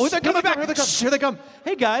was going to go. Oh, they're coming back. Here they come.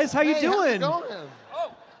 Hey, guys. How you doing? How's it going?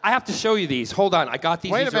 I have to show you these. Hold on. I got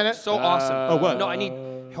these. Wait These a minute. are so awesome. Oh, what? No, I need...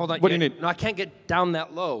 Hold on. What do you need? No, I can't get down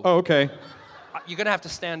that low. Oh, okay. You're going to have to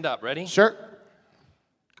stand up. Ready? Sure.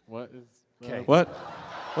 What is... Okay. What?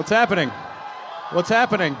 What's happening? What's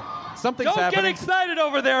happening? Something's Don't happening. get excited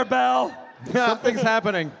over there, Belle. Something's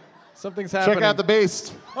happening. Something's happening. Check out the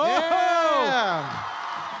beast. Oh! Yeah.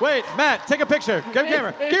 Wait, Matt, take a picture. Get a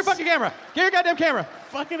camera. Get your fucking camera. Get your goddamn camera.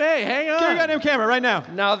 Fucking A, hang on. Get your goddamn camera right now.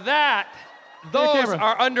 Now those camera.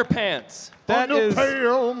 are underpants. That is...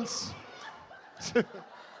 Underpants.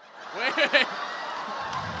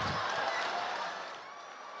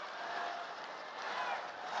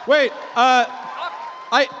 Wait.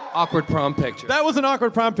 Wait, Awkward prom picture. that was an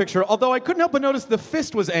awkward prom picture, although I couldn't help but notice the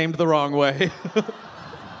fist was aimed the wrong way.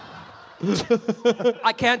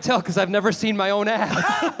 I can't tell because I've never seen my own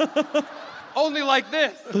ass. Only like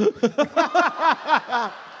this.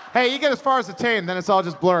 Hey, you get as far as the tape, then it's all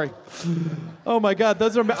just blurry. Oh my God,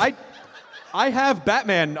 those are... I have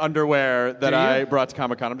Batman underwear that I brought to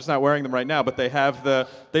Comic-Con. I'm just not wearing them right now, but they have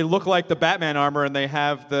they look like the Batman armor, and they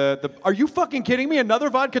have the... Are you fucking kidding me? Another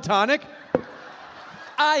vodka tonic?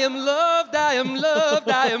 I am loved, I am loved,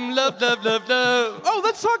 I am loved, loved, loved, loved. Oh,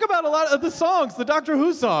 let's talk about a lot of the songs, the Doctor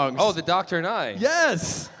Who songs. Oh, The Doctor and I.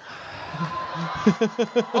 Yes.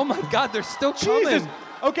 Oh my God, they're still coming. Jesus.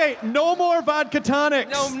 Okay, no more vodka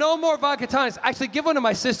tonics. No more vodka tonics. Actually, give one to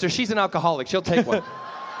my sister. She's an alcoholic. She'll take one.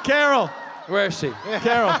 Carol. Where is she?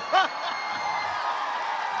 Carol.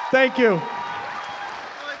 Thank you.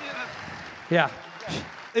 Yeah.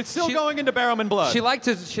 It's still going into Barrowman blood. She likes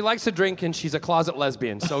to drink, and she's a closet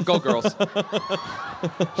lesbian. So go, girls.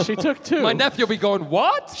 She took 2. My nephew will be going,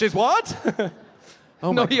 what? She's what?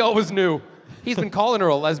 No, he always knew. He's been calling her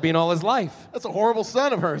a lesbian all his life. That's a horrible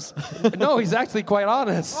son of hers. No, he's actually quite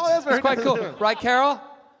honest. Oh, that's very It's quite nice. cool. Right, Carol?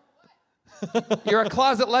 You're a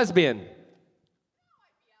closet lesbian.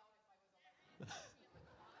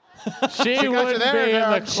 She you wouldn't there, be in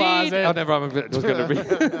the Darren. closet. Oh, never mind. It was going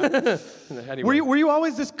to be. Anyway. Were you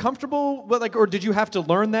always this comfortable, or did you have to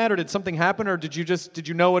learn that, or did something happen, or did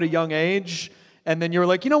you know at a young age, and then you were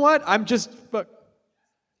like, you know what? I'm just.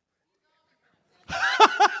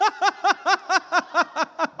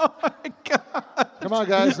 Come on,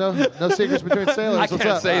 guys. No secrets between sailors. I What's can't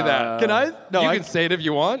up? say that. Can I? No, You I can say it if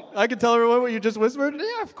you want. I can tell everyone what you just whispered?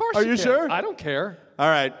 Yeah, of course. Are you can. sure? I don't care. All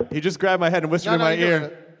right. He just grabbed my head and whispered No, in no, my you're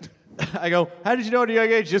doing ear. I go, how did you know at a young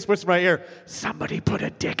age? He just whispered in my ear, somebody put a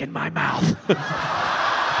dick in my mouth.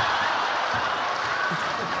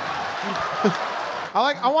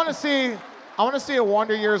 I want to see a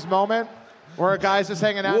Wonder Years moment where a guy's just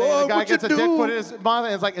hanging out Whoa, and the guy what you gets a dick do? put in his mouth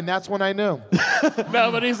and it's like, and that's when I knew.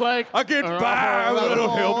 No, but he's like, I get by with a little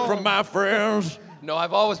help from my friends. No,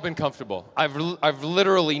 I've always been comfortable. I've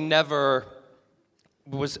literally never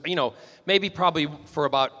was, maybe probably for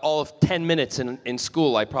about all of 10 minutes in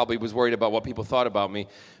school, I probably was worried about what people thought about me.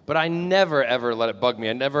 But I never, ever let it bug me.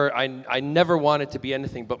 I never wanted to be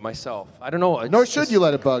anything but myself. I don't know. Nor should you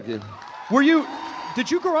let it bug you.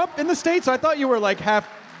 Did you grow up in the States? I thought you were like half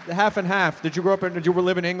and half. Did you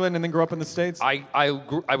live in England and then grow up in the States?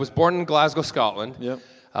 I was born in Glasgow, Scotland. Yep.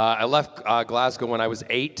 I left Glasgow when I was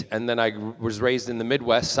 8, and then I was raised in the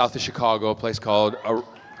Midwest, south of Chicago, a place called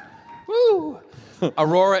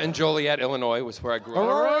Aurora and Joliet, Illinois, was where I grew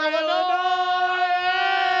up.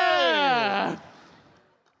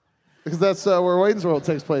 Because that's where Wayne's World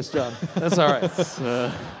takes place, John. That's all right.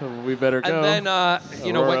 we better go. And then,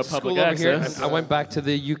 Aurora went to school Public over here. Access. And I went back to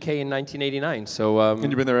the UK in 1989. So, And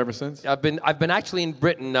you've been there ever since? I've been actually in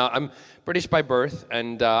Britain. I'm British by birth,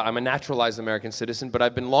 and I'm a naturalized American citizen. But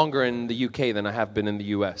I've been longer in the UK than I have been in the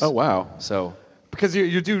US. Oh, wow. So. Because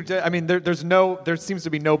you do, I mean, there seems to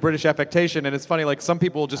be no British affectation, and it's funny, like some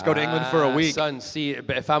people will just go to England for a week. Son, see,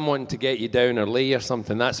 but if I'm wanting to get you down or lay or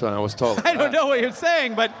something, that's when I was told. I don't know what you're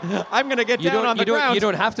saying, but I'm going to get down on the ground. You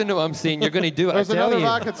don't have to know what I'm saying. You're going to do it. There's I tell another you.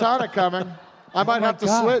 vodka tonic coming. I might have to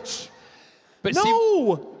God. switch. But No!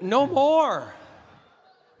 see, no more.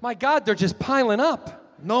 My God, they're just piling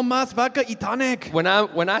up. No mas vodka y tonic. When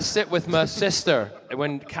I sit with my sister,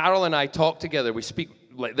 when Carol and I talk together, we speak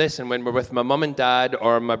like this, and when we're with my mum and dad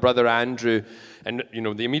or my brother Andrew and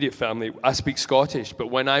the immediate family, I speak Scottish.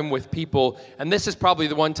 But when I'm with people, and this is probably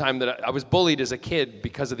the one time that I was bullied as a kid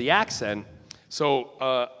because of the accent.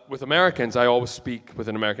 So with Americans, I always speak with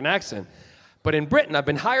an American accent. But in Britain, I've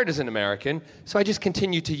been hired as an American, so I just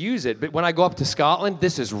continue to use it. But when I go up to Scotland,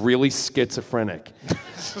 this is really schizophrenic.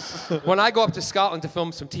 When I go up to Scotland to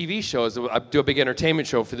film some TV shows, I do a big entertainment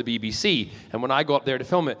show for the BBC, and when I go up there to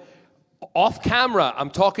film it, off camera,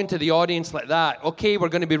 I'm talking to the audience like that. Okay, we're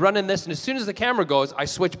going to be running this, and as soon as the camera goes, I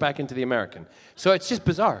switch back into the American. So it's just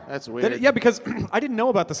bizarre. That's weird. Yeah, because I didn't know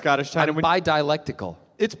about the Scottish side. I'm bi-dialectical.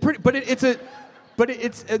 It's pretty, but it's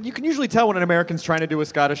you can usually tell when an American's trying to do a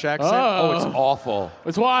Scottish accent. Oh, it's awful.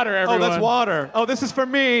 It's water, Oh, everyone. that's water. Oh, this is for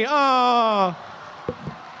me. Oh.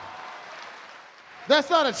 That's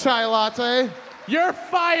not a chai latte. You're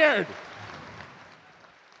fired.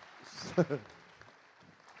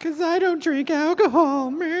 Because I don't drink alcohol.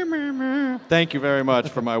 Meh, meh, meh. Thank you very much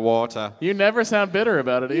for my water. You never sound bitter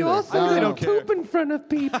about it either. I don't care. Poop in front of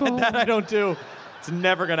people. That I don't do. It's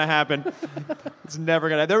never gonna happen. It's never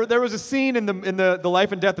gonna. There was a scene in the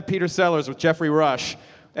Life and Death of Peter Sellers with Jeffrey Rush,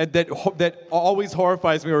 and that always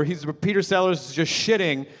horrifies me. Where Peter Sellers is just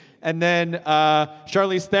shitting, and then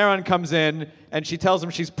Charlize Theron comes in and she tells him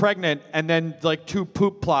she's pregnant, and then like 2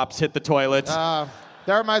 poop plops hit the toilet.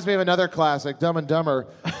 That reminds me of another classic, Dumb and Dumber,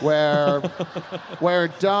 where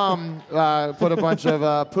Dumb put a bunch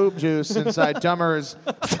of poop juice inside Dumber's.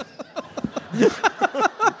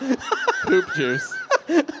 Poop juice.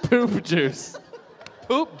 Poop juice.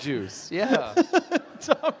 Poop juice, yeah.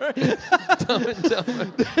 Dumber.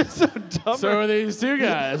 So dumber. So are these two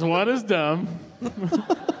guys. One is dumb.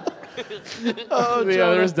 Oh, The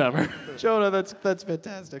other is dumber. Jonah, that's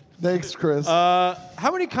fantastic. Thanks, Chris. How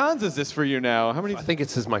many cons is this for you now? How many? I think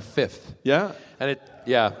this is my 5th. Yeah. And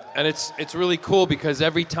it's really cool because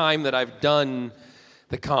every time that I've done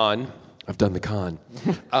the con, I've done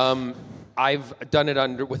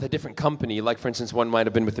it with a different company. Like, for instance, one might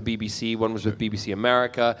have been with the BBC, one was with BBC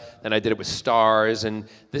America, then I did it with Stars, and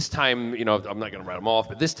this time, I'm not going to write them off,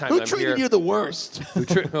 but this time I'm here. the worst?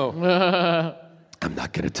 I'm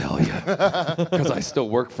not going to tell you because I still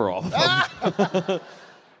work for all of them.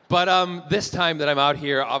 But this time that I'm out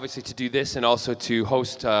here, obviously to do this and also to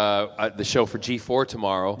host the show for G4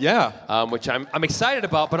 tomorrow. Yeah. Which I'm excited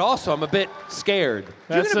about, but also I'm a bit scared.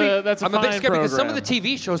 That's a I'm fine a bit scared because some of program.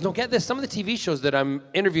 the TV shows, don't get this, some of the TV shows that I'm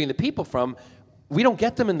interviewing the people from, we don't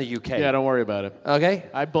get them in the UK. Yeah, don't worry about it. Okay?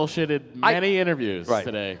 I bullshitted many interviews Right.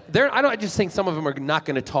 today. I just think some of them are not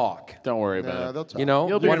going to talk. Don't worry about it. They'll talk. You know?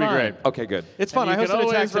 You'll be One- fine. Okay, good. It's fun. And I you hosted can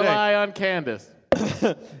Attack always today. rely on Candace.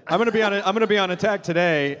 I'm gonna be on Attack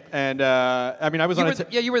today, and I mean I was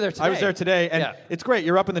you were there today. I was there today, and it's great.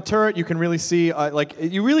 You're up in the turret. You can really see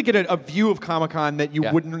you really get a view of Comic-Con that you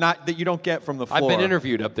you don't get from the floor. I've been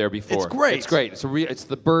interviewed up there before. It's great. It's great. It's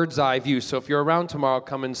the bird's eye view. So if you're around tomorrow,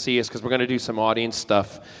 come and see us because we're going to do some audience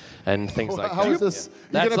stuff and things like that. How is this? You're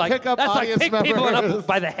That's going to pick up that's audience like pick people members. up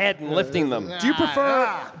by the head and lifting them. Do you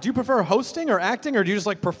prefer hosting or acting, or do you just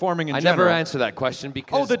like performing in I general? never answer that question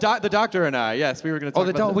because the doctor and I. Yes, we were going to talk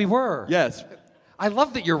about that. we were. Yes. I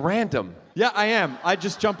love that you're random. Yeah, I am. I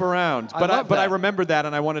just jump around, but I remembered that,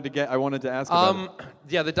 and I wanted to ask about it.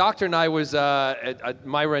 Yeah, the doctor and I was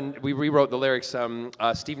Myra. We rewrote the lyrics.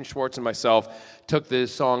 Stephen Schwartz and myself took the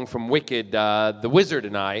song from Wicked, "The Wizard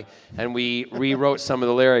and I," and we rewrote some of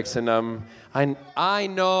the lyrics. And I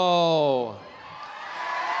know.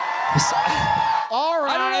 All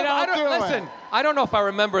right, Listen, I don't know if I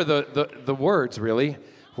remember the words really.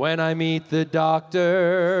 When I meet the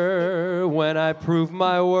doctor, when I prove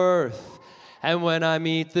my worth, and when I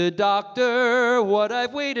meet the doctor, what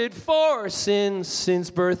I've waited for since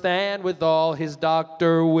birth, and with all his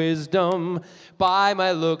doctor wisdom, by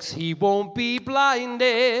my looks he won't be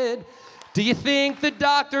blinded. Do you think the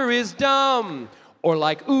doctor is dumb? Or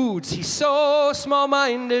like Oods, he's so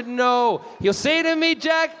small-minded, no. He'll say to me,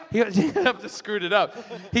 Jack, I've just screwed it up.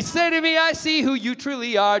 He'll say to me, I see who you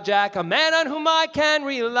truly are, Jack, a man on whom I can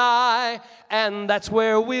rely. And that's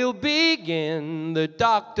where we'll begin, the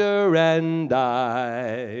doctor and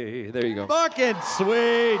I. There you go. Fucking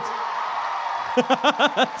sweet.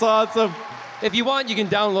 That's awesome. If you want, you can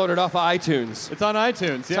download it off of iTunes. It's on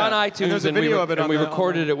iTunes, yeah. It's on iTunes. And there's a video of it and we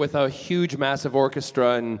recorded it with a huge, massive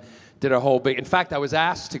orchestra and did a whole big... In fact, I was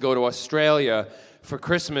asked to go to Australia for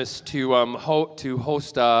Christmas to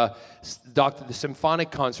host the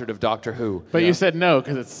symphonic concert of Doctor Who. But you said no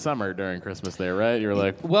because it's summer during Christmas there, right? You're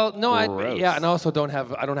like, well, no, gross. and I also don't have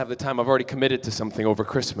the time. I've already committed to something over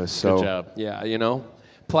Christmas. So, good job. Yeah,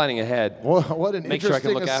 planning ahead. What an Make sure I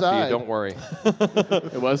can look aside. after you. Don't worry.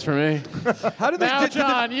 It was for me. How did Now,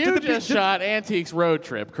 John, you just shot Antiques Road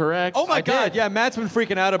Trip, correct? Oh my God! Yeah, Matt's been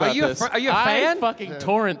freaking out about this. Are you a fan? I fucking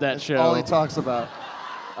torrent that show. All he talks about.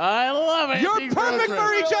 I love it. You're perfect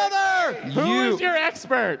for each other. Who is your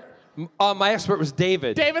expert? My expert was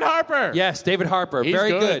David. David Harper. Yes, David Harper. He's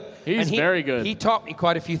very good. good. He's very good. He taught me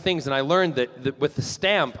quite a few things, and I learned that with the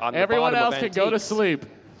stamp on Everyone the bottom else of can Antiques. go to sleep.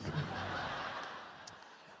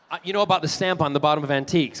 You know about the stamp on the bottom of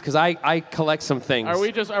Antiques, because I collect some things. Are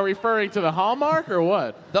we referring to the hallmark or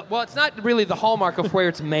what? Well, it's not really the hallmark of where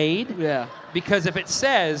it's made. Yeah. Because if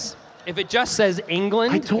it just says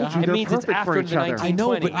England, I told you it they're means it's perfect after for the each other. 1920s. I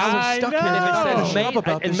know, but I was stuck in I it. know. If it Oh, says made,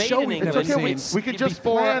 about and the made show in we England, could've Okay, seen. we could just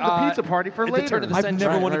before, plan the pizza party for at the turn later. of the I've century.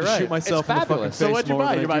 never wanted to right. shoot myself in the fucking fabulous. face So what'd you more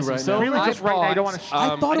buy? than You I buy do some right silver? now. Really, just right now, you don't want to. I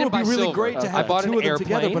thought it didn't would be buy really silver. great to I have bought two an of them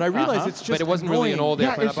together, airplane. but I realized it's just But it wasn't really an annoying. old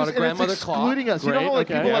airplane. I bought a grandmother it's clock. excluding us. You know how like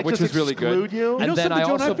Great, people like which just was really good. exclude you? You know And then something, I Joan?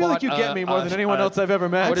 I also feel like bought, you get me more than anyone else I've ever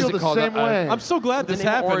met. What is feel it the called? same way. I'm so glad The this name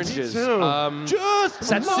happened. Oranges. too. Just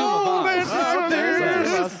Satsuma moment Vase. like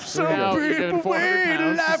this. So now you're given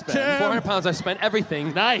 400 pounds to spend. 400 pounds. I spent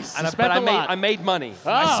everything. Nice. And You spent but a lot. I made money. Oh,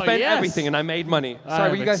 I spent yes. everything and I made money. Sorry,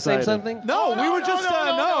 I'm were you guys saying excited. something? No, we were just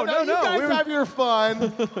no. You guys have your fun.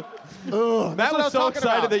 Matt was so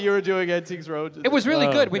excited that you were doing Antiques Road. It was really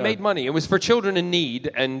good. We God. made money. It was for Children in Need,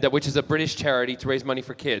 and which is a British charity to raise money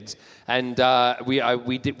for kids. And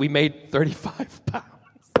we made 35 pounds.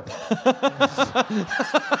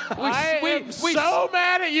 I am so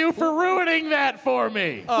mad at you for ruining that for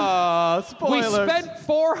me. We Spoilers. spent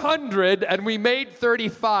 400 and we made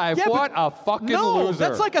 35. Yeah, what but- a fucking No, loser.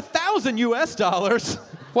 that's like $1,000 US.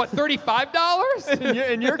 what, $35?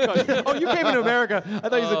 in your country. Oh, you came into America. I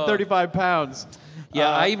thought you said 35 pounds. Yeah,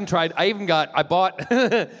 I bought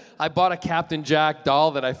I bought a Captain Jack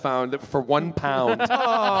doll that I found for £1.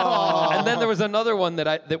 And then there was another one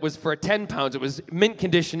that was for 10 pounds. It was mint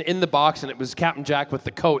condition in the box, and it was Captain Jack with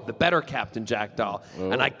the coat, the better Captain Jack doll.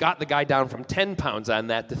 And I got the guy down from 10 pounds on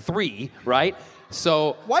that to 3, right?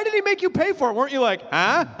 So Why did he make you pay for it? Weren't you like,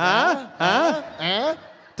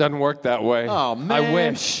 doesn't work that way. Oh, man. I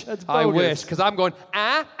wish. That's I bogus. wish. Because I'm going,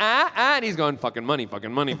 and he's going, fucking money,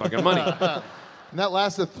 fucking money, fucking money. And that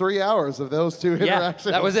lasted 3 hours of those two Yeah,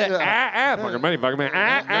 interactions. that was it. Yeah. Fucking money, fucking money.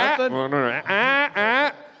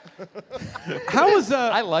 How was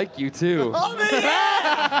I like you too.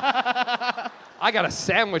 I got a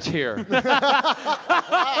sandwich here.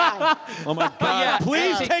 Oh my God! yeah,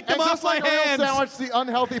 Please and- take them And off just my like a real hands. sandwich, the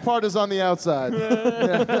unhealthy part is on the outside.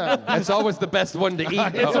 That's always the best one to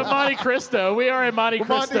eat. It's though. a Monte Cristo. We are a Monte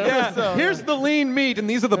Cristo. Yeah, here's the lean meat, and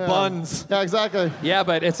these are the buns. Yeah, exactly. Yeah,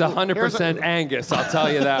 but it's 100% Angus. I'll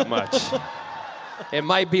tell you that much. It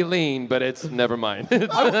might be lean, but it's never mind.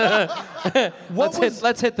 Let's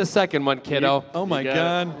hit the second one, kiddo. Oh my got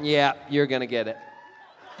God. Yeah, you're gonna get it.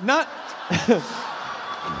 Not.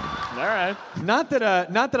 All right. Not that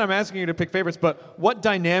I'm asking you to pick favorites, but what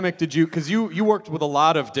dynamic did you? Because you worked with a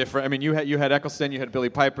lot of different. I mean, you had Eccleston, you had Billy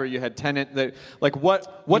Piper, you had Tennant.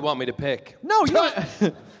 What? You want me to pick? No,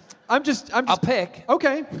 you. I'm just. I'll pick.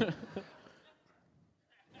 Okay.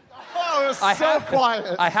 Oh, it was so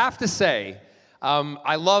quiet. I have to say,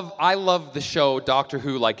 I love the show Doctor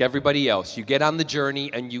Who like everybody else. You get on the journey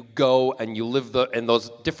and you go and you live in those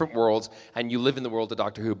different worlds and you live in the world of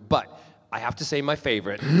Doctor Who. But I have to say my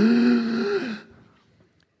favorite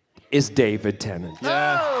is David Tennant.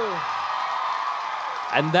 Yeah.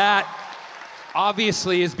 And that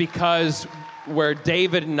obviously is because where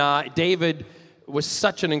David was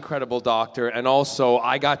such an incredible doctor, and also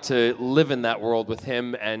I got to live in that world with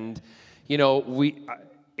him, and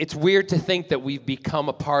it's weird to think that we've become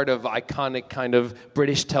a part of iconic kind of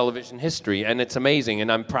British television history, and it's amazing,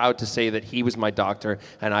 and I'm proud to say that he was my doctor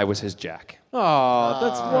and I was his Jack. Oh,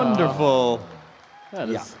 that's wonderful. That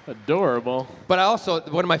is adorable. But I also,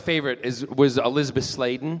 one of my favorite was Elizabeth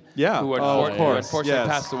Sladen, Yeah. who Of course. unfortunately Yes.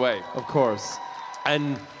 passed away. Of course.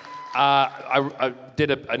 And I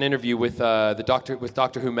did an interview with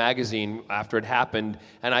Doctor Who magazine after it happened,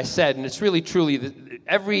 and I said, and it's really truly that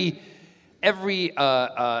every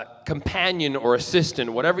companion or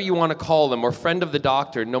assistant, whatever you want to call them, or friend of the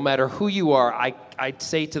Doctor, no matter who you are, I'd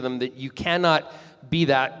say to them that you cannot be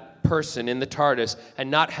that person in the TARDIS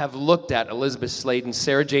and not have looked at Elizabeth Sladen,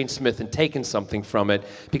 Sarah Jane Smith, and taken something from it,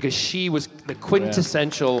 because she was the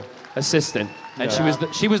quintessential assistant, and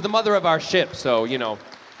she was the mother of our ship. So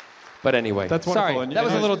But anyway, That's wonderful. sorry, And- that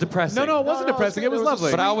was and a little depressing. No, it wasn't depressing. It was lovely.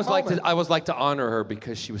 But I always like to honor her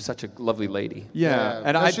because she was such a lovely lady. Yeah.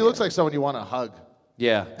 And she looks like someone you want to hug.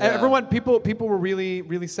 Yeah. Everyone, people were really,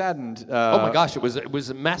 really saddened. Oh my gosh, it was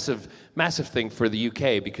a massive thing for the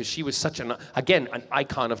UK because she was such an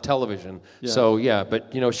icon of television. Yeah. So yeah,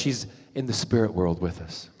 but she's in the spirit world with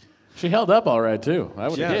us. She held up all right too. I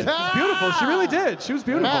would Yeah, have. it was beautiful. She really did. She was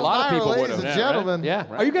beautiful. Matt A lot of Meyer, people ladies would've. and Yeah, right? gentlemen. Yeah.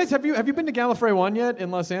 Are you guys? Have you been to Gallifrey 1 yet in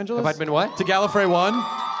Los Angeles? Have I been what? To Gallifrey 1.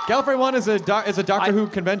 Gallifrey 1 is a Doctor Who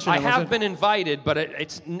convention. I in Los have Angeles. been invited, but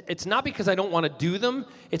it's not because I don't want to do them.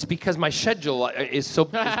 It's because my schedule is busy.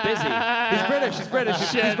 He's British. He's British.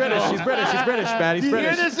 He's British. He's British. He's British, man. He's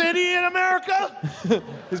British. this idiot in America?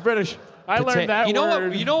 He's British. I learned that you know word.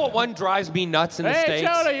 what? You know what one drives me nuts in the Hey, States?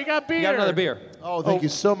 Jonah, you got beer. You got another beer. Oh, thank you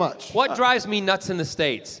so much. What drives me nuts in the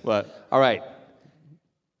States? What? All right.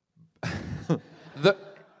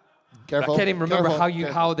 Careful. I can't even remember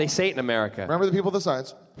Careful. how they say it in America. Remember the people with the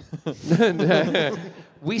signs.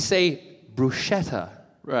 We say bruschetta.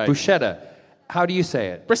 Right. Bruschetta. How do you say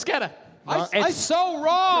it? Bruschetta. It's so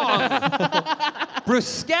wrong.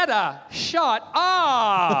 Bruschetta. Shut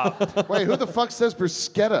up. Wait, who the fuck says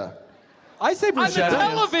bruschetta? I say On the bruschetta.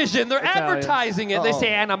 television, they're advertising it. They say,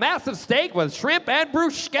 and a massive steak with shrimp and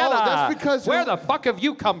bruschetta. Oh, that's because Where you're- the fuck have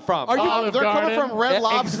you come from? Are you? Olive They're Garden. coming from Red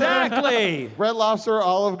Lobster. Exactly. Red Lobster,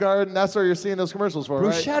 Olive Garden. That's where you're seeing those commercials for,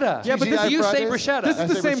 right? Bruschetta. Yeah, but TGI you say Fridays? bruschetta. This I is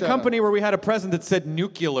the say same bruschetta. company where we had a present that said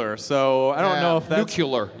nuclear, so I don't Yeah. know if that's...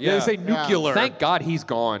 Nuclear, Yeah, yeah. they say nuclear. Thank God he's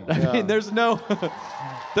gone. I mean, there's no...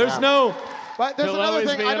 There's no... But there's He'll another always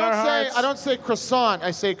thing. be in our hearts. I don't say croissant. I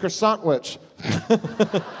say croissantwich.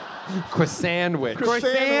 Croissantwich.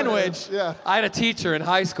 Croissantwich. Yeah. I had a teacher in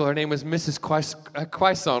high school. Her name was Mrs.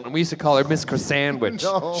 Croissant, and we used to call her Miss Croissantwich.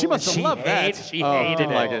 No. She must have She loved that. She hated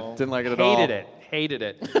didn't it. like it. Didn't like it at all. Hated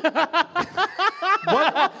it.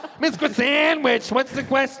 What? Miss Croissantwich, what's the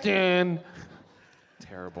question?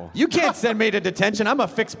 Terrible. You can't send me to detention. I'm a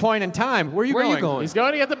fixed point in time. Where are you Where are going? you going? He's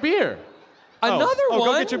going to get the beer. Another oh, one?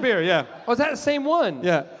 go get your beer, yeah. Oh, is that the same one?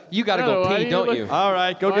 Yeah. You got to No, go why pee, you don't look- you? All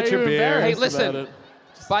right, go Why get are your you beer. embarrassed Hey, listen. about it?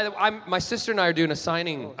 By the way, my sister and I are doing a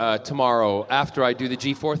signing tomorrow after I do the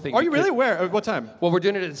G4 thing. Are you because- really? Where? At what time? Well, we're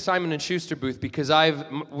doing it at the Simon & Schuster booth because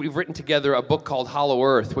we've written together a book called Hollow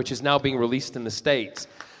Earth, which is now being released in the States.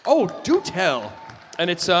 Oh, do tell. And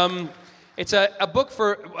it's a book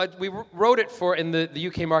for, we wrote it for in the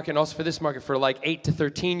UK market and also for this market for like 8 to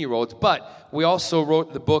 13-year-olds. But we also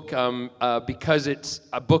wrote the book because it's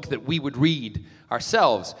a book that we would read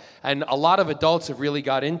ourselves. And a lot of adults have really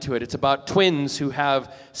got into it. It's about twins who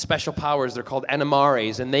have special powers. They're called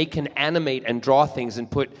animares, and they can animate and draw things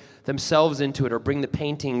and put themselves into it or bring the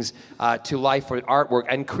paintings to life or artwork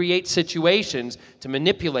and create situations to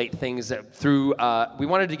manipulate things that through. We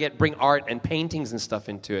wanted to bring art and paintings and stuff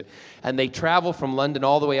into it, and they travel from London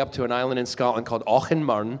all the way up to an island in Scotland called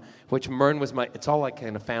Auchenmurn, which Murn was it's all like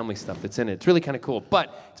kind of family stuff that's in it. It's really kind of cool,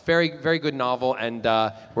 but it's very, very good novel, and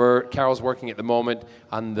Carol's working at the moment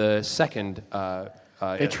on the second.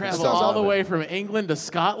 They travel all the way from England to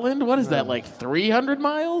Scotland? What is that, like 300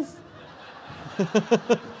 miles?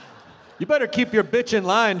 You better keep your bitch in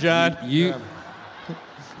line, John.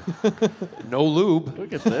 No lube.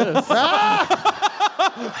 Look at this.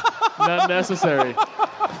 Not necessary.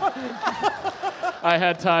 I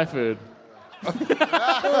had Thai food.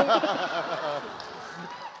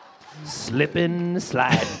 Slip and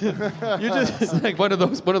slide. It's like one of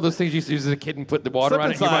those things you used to use as a kid and put the water Slip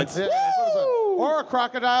on and it. slides. Or a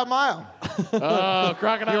crocodile mile. Oh,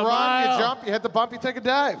 crocodile You run, mile. you jump, you hit the bump, you take a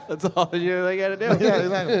dive. That's all they got to do. Yeah,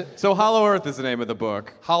 exactly. So Hollow Earth is the name of the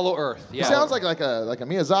book. Hollow Earth. Yeah. It sounds like a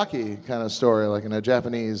Miyazaki kind of story, like in a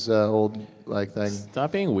Japanese old like thing.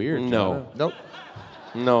 Stop being weird. No. Nope.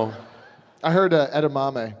 No. I heard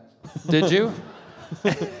edamame. Did you?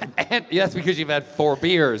 And that's because you've had 4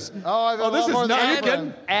 beers. This is not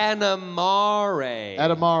Anamare.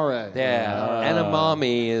 Edamame. Yeah.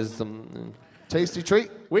 Edamame is Tasty treat.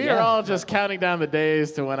 We are all just counting down the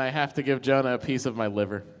days to when I have to give Jonah a piece of my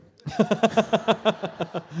liver.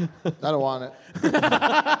 I don't want it.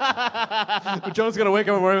 Jonas gonna wake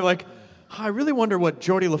up in the morning like, I really wonder what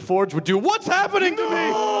Geordie LaForge would do. What's happening to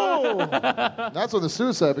me? That's when the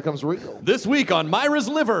suicide becomes real. This week on Myra's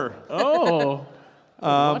Liver. Oh.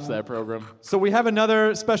 Watch that program. So we have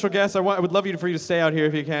another special guest. I would love for you to stay out here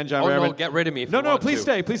if you can, John. Oh, Merriman. no, get rid of me if No, you no, want please to.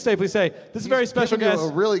 stay. Please stay. Please stay. This is a very special Giving guest. you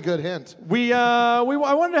a really good hint. I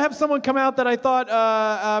wanted to have someone come out that I thought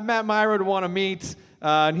Matt Myra would want to meet.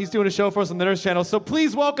 And he's doing a show for us on the Nurse Channel. So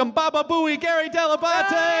please welcome Baba Booey, Gary Delabate.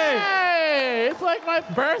 Hey, it's like my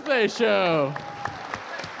birthday show.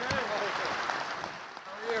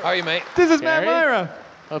 How are you, mate? This is Gary? Matt Myra.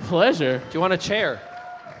 A pleasure. Do you want a chair?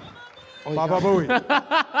 Baba Booey.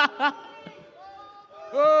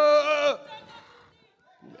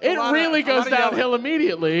 It really goes downhill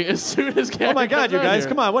immediately as soon as Gary Oh my God, comes you out guys! here.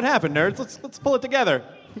 Come on, what happened, nerds? Let's pull it together.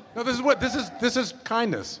 No, this is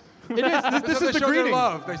kindness. It is. This is they the show their greeting.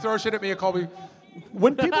 love. They throw shit at me and call me.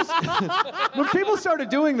 When people started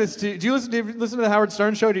doing this, do you listen to the Howard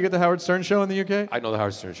Stern show? Do you get the Howard Stern show in the UK? I know the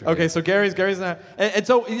Howard Stern show. Okay, so Gary's not. And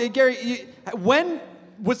so Gary, when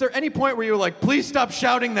was there any point where you were like, please stop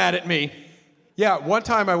shouting that at me? Yeah, one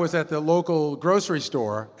time I was at the local grocery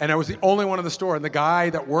store, and I was the only one in the store, and the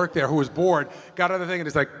guy that worked there who was bored got on the thing, and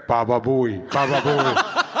he's like, Baba Booey, Baba Booey.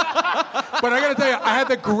 But I got to tell you, I had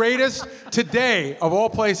the greatest, today, of all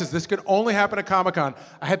places, this could only happen at Comic-Con,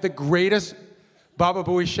 I had the greatest Baba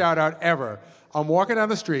Booey shout-out ever. I'm walking down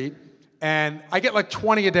the street, and I get like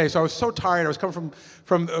 20 a day, so I was so tired. I was coming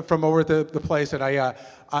from over at the place, and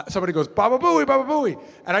somebody goes, Baba Booey, Baba Booey.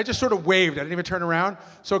 And I just sort of waved. I didn't even turn around.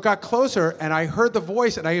 So it got closer, and I heard the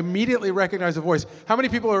voice, and I immediately recognized the voice. How many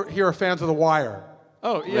people here are fans of The Wire?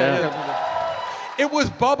 Oh, yeah. It was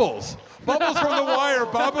Bubbles. Bubbles from The Wire.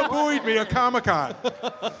 Baba Booeyed me at Comic-Con.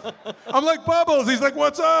 I'm like, Bubbles. He's like,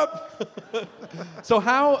 what's up? So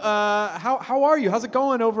how are you? How's it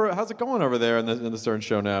going over there in the Stern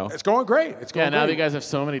show now? It's going great. It's going Yeah, great. now that you guys have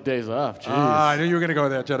so many days off. Jeez. I knew you were going to go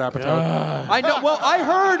there, Judd Apatow. I know. Well,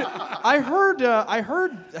 I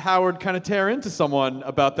heard Howard kind of tear into someone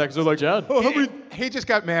about that because they're like, Judd. He just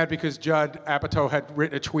got mad because Judd Apatow had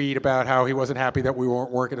written a tweet about how he wasn't happy that we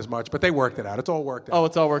weren't working as much, but they worked it out. It's all worked out. Oh,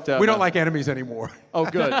 it's all worked out. We now. don't like enemies anymore. Oh,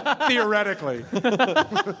 good. Theoretically.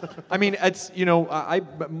 I mean, it's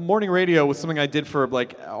morning radio was something I did for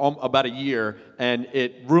like about a year, and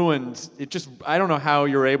it ruined. It just I don't know how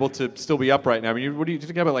you're able to still be up right now. I mean, what do you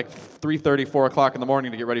think about like 3:30, 4 o'clock in the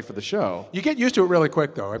morning to get ready for the show? You get used to it really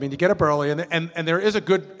quick, though. I mean, you get up early, and there is a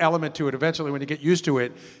good element to it. Eventually, when you get used to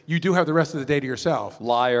it, you do have the rest of the day to yourself.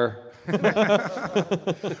 Liar.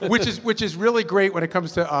 which is really great when it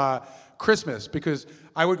comes to Christmas, because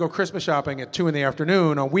I would go Christmas shopping at 2 in the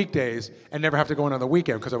afternoon on weekdays and never have to go in on the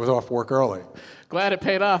weekend because I was off work early. Glad it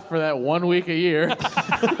paid off for that 1 week a year.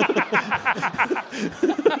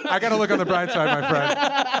 I got to look on the bright side, my friend.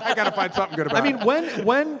 I got to find something good about it. I mean,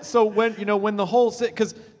 when the whole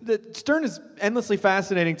because Stern is endlessly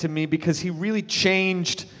fascinating to me because he really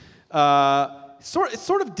changed. It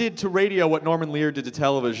sort of did to radio what Norman Lear did to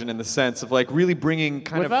television in the sense of like really bringing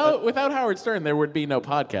kind Without Howard Stern, there would be no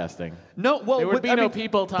podcasting. No, well, there would be no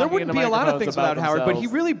people talking. There wouldn't into be a lot of microphones things about Howard, but he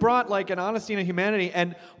themselves. really brought like an honesty and a humanity.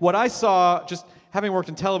 And what I saw, just having worked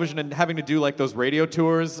in television and having to do like those radio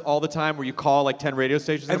tours all the time where you call like 10 radio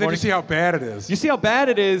stations in And the then you morning. see how bad it is. You see how bad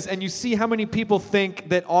it is, and you see how many people think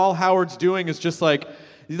that all Howard's doing is just like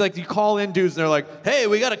you call in dudes and they're like, hey,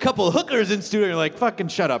 we got a couple of hookers in studio. You're like, fucking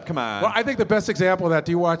shut up, come on. Well, I think the best example of that.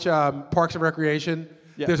 Do you watch Parks and Recreation?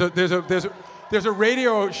 Yeah. There's a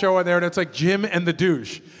radio show in there, and it's like Jim and the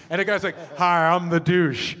douche, and the guy's like, "Hi, I'm the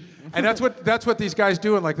douche," and that's what these guys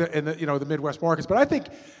do in the Midwest markets. But I think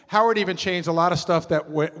Howard even changed a lot of stuff that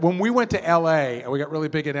when we went to L.A. and we got really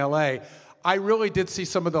big in L.A. I really did see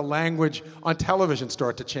some of the language on television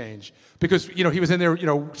start to change because he was in there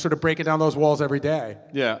sort of breaking down those walls every day.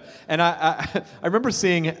 Yeah, and I remember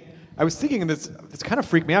seeing. I was thinking this kind of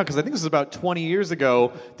freaked me out because I think this was about 20 years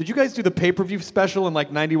ago. Did you guys do the pay-per-view special in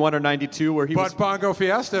like 91 or 92 where he was Bongo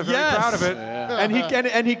Fiesta, very proud of it. Yeah.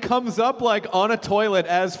 And he comes up like on a toilet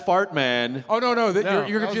as Fart Man. Oh no, you're That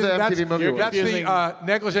was confusing. the That's MTV Movie Awards. the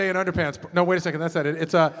negligee and underpants. No, wait a second. That's not it.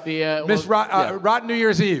 It's The, Rotten New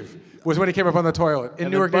Year's Eve was when he came up on the toilet in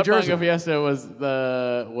Newark, New Jersey. Bongo Fiesta was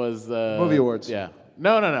the Movie Awards. Yeah.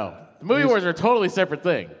 No. The movie awards are a totally separate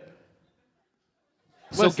thing.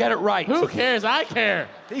 So get it right. Who cares? I care.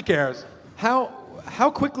 He cares.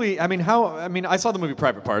 How quickly? I saw the movie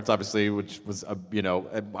Private Parts, obviously, which was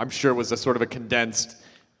I'm sure was a sort of a condensed,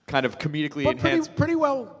 kind of comedically But enhanced. pretty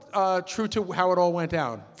well true to how it all went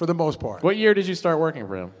down for the most part. What year did you start working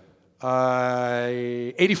for him?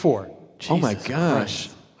 84. Oh my gosh!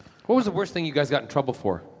 What was the worst thing you guys got in trouble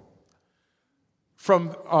for?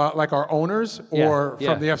 From like our owners or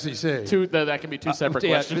Yeah. from the FCC? That can be two separate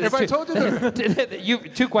yeah, questions. If I told you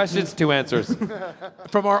that Two questions, two answers.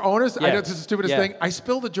 from our owners, I Yeah. know it's the stupidest Yeah. thing. I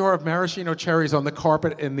spilled a jar of maraschino cherries on the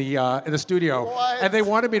carpet in the studio, What? and they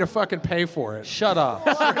wanted me to fucking pay for it. Shut up.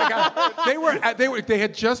 They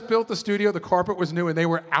had just built the studio. The carpet was new, and they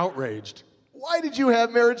were outraged. Why did you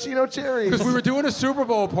have maraschino cherries? Because we were doing a Super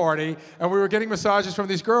Bowl party, and we were getting massages from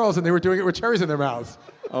these girls, and they were doing it with cherries in their mouths.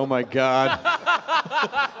 Oh my God!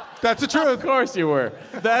 That's the truth. Of course you were.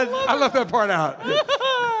 I left that part out.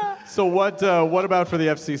 So what about for the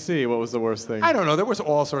FCC? What was the worst thing? I don't know. There was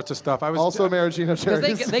all sorts of stuff. I was Also maraschino Because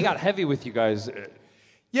cherries. they got heavy with you guys.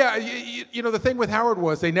 Yeah, the thing with Howard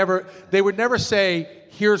was they would never say,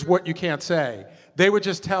 here's what you can't say. They would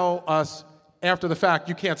just tell us after the fact,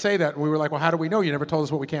 you can't say that. And we were like, well, how do we know? You never told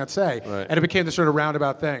us what we can't say. Right. And it became this sort of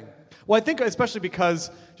roundabout thing. Well, I think especially because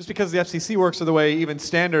the FCC works the way even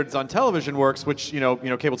standards on television works, which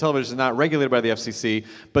cable television is not regulated by the FCC,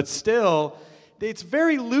 but still, it's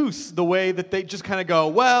very loose the way that they just kind of go,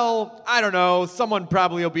 well, I don't know, someone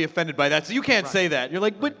probably will be offended by that, so you can't say that. You're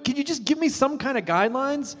like, but can you just give me some kind of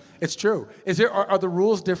guidelines? It's true. Are the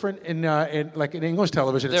rules different in English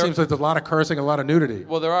television? It seems like there's a lot of cursing, a lot of nudity.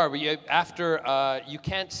 Well, there are. But you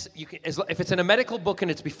can't. If it's in a medical book and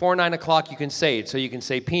it's before 9 o'clock, you can say it. So you can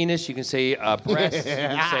say penis, you can say breast, you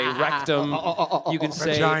can say rectum, you can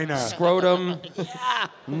say Vagina. scrotum,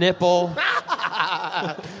 nipple.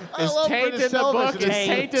 Is taint in the book? Is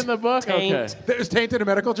taint in the book? Okay. Is taint in a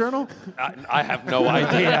medical journal? I have no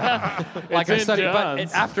idea. Like I in studied, but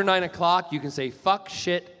John's. after 9 o'clock, you can say fuck,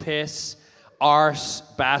 shit, piss, arse,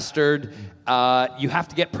 bastard. You have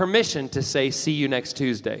to get permission to say see you next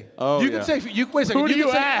Tuesday. Oh, You can say, wait a second. Who do can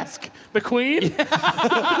you say- ask? The Queen?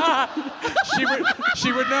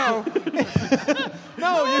 She would know.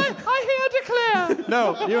 I hear declare.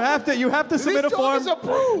 No, you have to submit a form.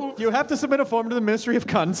 approved. You have to submit a form to the Ministry of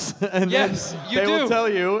Cunts, and Yes, then you they do. will tell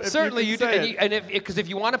you. If Certainly you you can do, say it. because if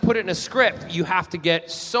you want to put it in a script, you have to get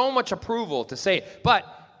so much approval to say it. But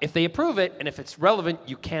if they approve it and if it's relevant,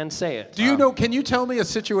 you can say it. Do you know? Can you tell me a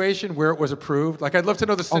situation where it was approved? Like, I'd love to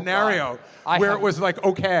know the scenario where it was like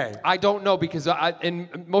okay. I don't know because in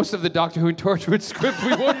most of the Doctor Who and Torchwood script, we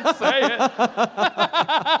wouldn't say it.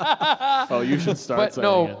 Oh, you should start But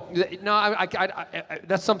saying it. no, I,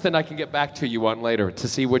 that's something I can get back to you on later to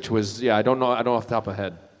see which was. Yeah, I don't know. I don't off the top of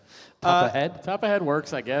head. Top of head? Top of head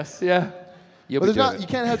works, I guess. Yeah. You'll But be there's doing not. it. You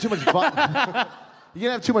can't have too much. You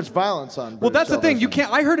can't have too much violence on. Well, that's the thing. You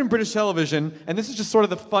television. can't. I heard in British television, and this is just sort of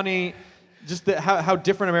the funny, just how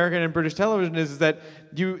different American and British television is that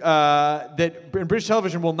that in British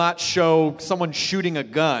television will not show someone shooting a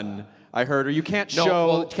gun. I heard, or you can't No, show.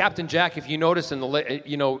 well, Captain Jack, if you notice in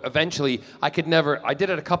the, eventually, I did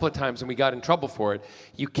it a couple of times and we got in trouble for it.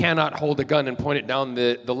 You cannot hold a gun and point it down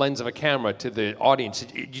the lens of a camera to the audience.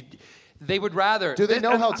 They would rather. Do they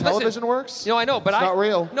know how listen, television works? No, I know, but It's not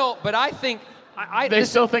real. No, but I think. They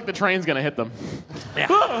still think the train's going to hit them.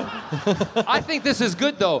 I think this is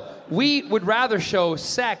good, though. We would rather show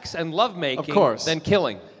sex and lovemaking Of course. than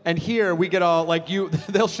killing. And here we get all like you.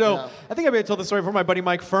 They'll show. Yeah. I think I may have told the story before. My buddy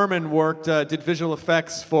Mike Furman did visual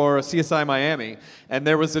effects for CSI Miami, and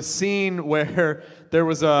there was a scene where there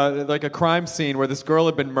was a crime scene where this girl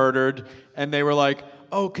had been murdered, and they were like,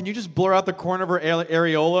 "Oh, can you just blur out the corner of her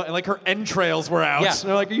areola?" And like her entrails were out. Yeah. And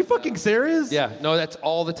they're like, "Are you fucking serious?" Yeah, no, that's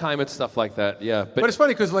all the time. It's stuff like that. Yeah, But it's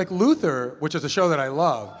funny because like Luther, which is a show that I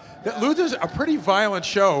love, Luther's a pretty violent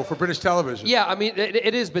show for British television. yeah, I mean,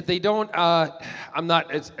 it is, but they don't. I'm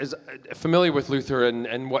not as familiar with Luther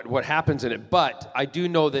and what happens in it, but I do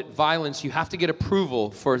know that violence, you have to get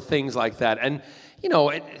approval for things like that, and you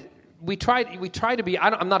know. We try to be.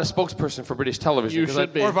 I'm not a spokesperson for British television. You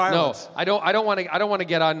should be. Or violence. No, I don't want to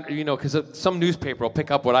get on. You know, because some newspaper will pick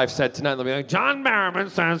up what I've said tonight. And they'll be like, John Barrowman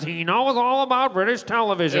says he knows all about British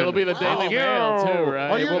television. It'll be the Daily Mail too,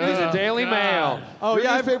 right? It will be the Daily Mail. Oh,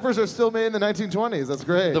 yeah. Newspapers are still made in the 1920s. That's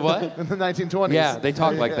great. The what? In the 1920s. Yeah, they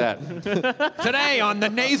talk like that. Today on the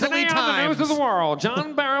Nasally Today on the News of the World,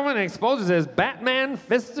 John Barrowman exposes his Batman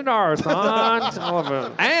fisted arse on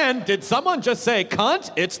television. And did someone just say, "Cunt"?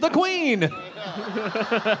 It's the Queen. Out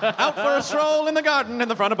for a stroll in the garden in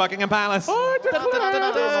the front of Buckingham Palace. Awesome.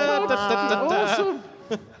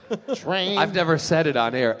 Train. I've never said it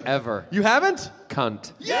on air ever. You haven't?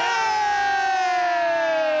 Cunt.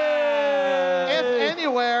 If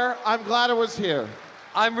anywhere, I'm glad it was here.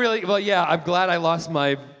 I'm really I'm glad I lost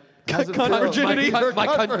my How's it Cunt feel? virginity?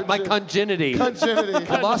 my conginity. Conginity.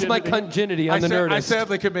 I lost my conginity on the Nerdist. I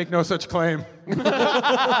sadly could make no such claim. Believe me,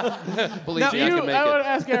 I can make I want it. to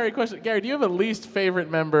ask Gary a question. Gary, do you have a least favorite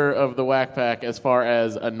member of the Whack Pack as far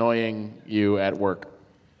as annoying you at work?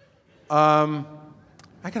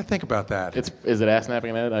 I got to think about that. Is it Ass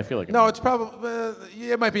Napping Ed? I feel like No, it's probably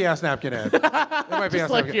it might be Ass Napkin Ed. It might be Ass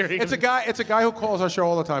like Napkin. hearing It's a guy who calls our show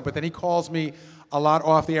all the time, but then he calls me a lot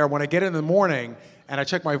off the air. When I get in the morning and I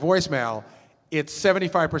check my voicemail, it's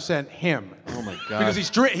 75% him. Oh my God. Because he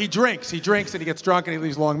drinks and he gets drunk and he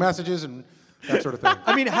leaves long messages and that sort of thing.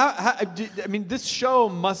 I mean, this show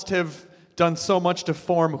must have done so much to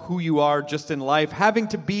form who you are just in life, having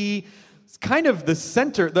to be kind of the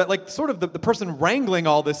center, the person wrangling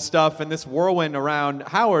all this stuff and this whirlwind around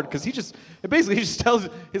Howard, because he just tells,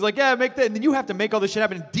 he's like, yeah, make that, and then you have to make all this shit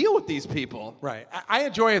happen and deal with these people. Right. I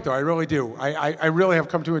enjoy it though. I really do. I really have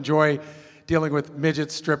come to enjoy dealing with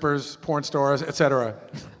midgets, strippers, porn stars, etc.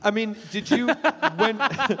 I mean, did you when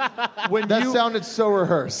That you sounded so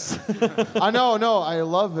rehearsed. I know, I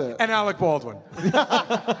love it. And Alec Baldwin.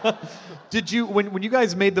 did you when you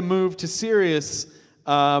guys made the move to Sirius?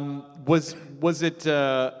 Was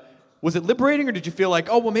it liberating, or did you feel like,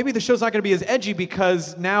 oh, well, maybe the show's not going to be as edgy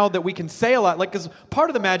because now that we can say a lot, like, because part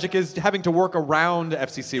of the magic is having to work around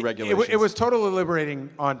FCC regulations. It was totally liberating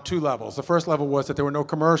on two levels. The first level was that there were no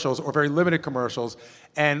commercials or very limited commercials,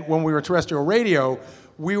 and when we were terrestrial radio,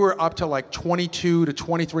 we were up to like 22 to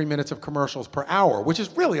 23 minutes of commercials per hour, which is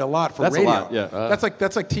really a lot for That's radio. a lot, yeah. That's like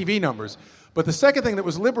TV numbers. But the second thing that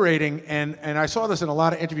was liberating, and I saw this in a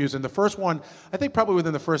lot of interviews, and the first one, I think probably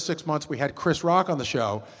within the first 6 months, we had Chris Rock on the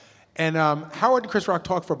show. And Howard and Chris Rock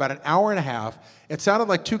talked for about an hour and a half. It sounded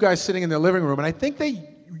like two guys sitting in their living room, and I think they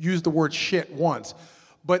used the word shit once.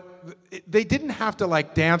 But they didn't have to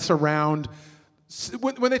like dance around.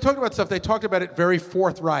 When they talked about stuff, they talked about it very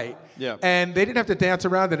forthright. Yeah. And they didn't have to dance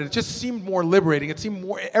around it. It just seemed more liberating. It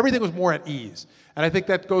seemed everything was more at ease. And I think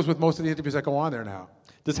that goes with most of the interviews that go on there now.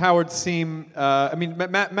 Does Howard seem? I mean,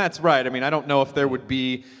 Matt's right. I mean, I don't know if there would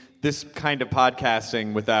be this kind of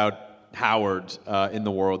podcasting without Howard in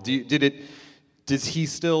the world. Does he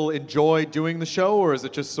still enjoy doing the show, or is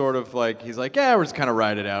it just sort of like he's like, yeah, we're just kind of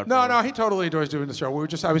ride it out? No, he totally enjoys doing the show.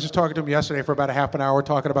 I was just talking to him yesterday for about a half an hour,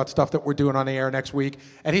 talking about stuff that we're doing on the air next week,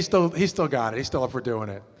 and he's still got it. He's still up for doing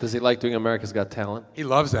it. Does he like doing America's Got Talent? He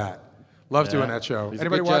loves that. Loves doing that show. He's a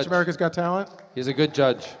Anybody good watch judge. America's Got Talent? He's a good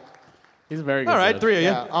judge. He's a very good All right, judge. three of you.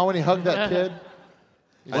 Yeah. Oh, when he hugged that kid.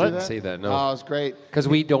 You I didn't see that, no. Oh, it was great. Because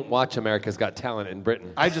we don't watch America's Got Talent in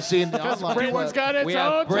Britain. I just seen the online. Britain's got its We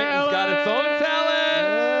own have Britain's talent. got its own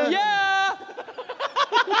talent. Yeah.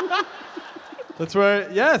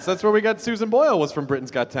 That's where we got Susan Boyle was from Britain's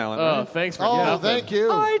Got Talent. Oh, right? thanks for Oh, getting thank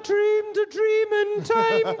you. I dreamed a dream in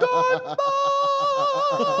time gone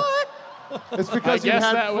by. It's because I you guess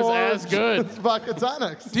had that was four as good. vodka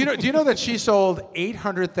tonics. Do you know that she sold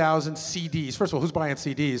 800,000 CDs? First of all, who's buying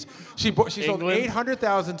CDs? She sold England?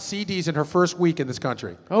 800,000 CDs in her first week in this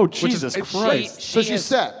country. Oh, Which is- Jesus it's- Christ. So she's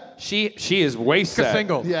set. She is way set.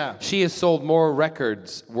 single. Yeah. She has sold more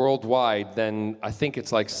records worldwide than I think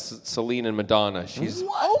it's like Celine and Madonna. She's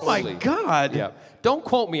Oh my God! Yeah. Don't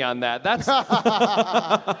quote me on that. That's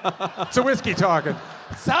It's a whiskey talking.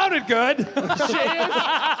 sounded good.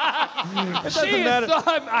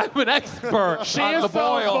 I'm an expert She on has the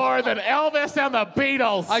sold boil. more than Elvis and the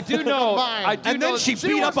Beatles. I do know. I do And know then she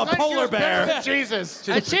beat up a polar bear. Jesus.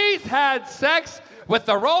 and she's had sex with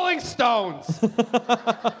the Rolling Stones. You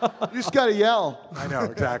just gotta yell. I know,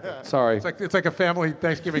 exactly. Sorry. It's like a family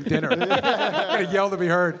Thanksgiving dinner. You gotta yell to be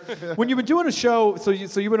heard. When you've been doing a show, so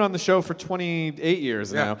you've been on the show for 28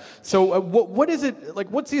 years Yeah. now. So what is it like?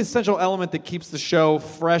 What's the essential element that keeps the show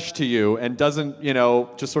fresh to you and doesn't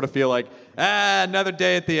just sort of feel like another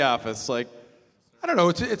day at the office? Like, I don't know.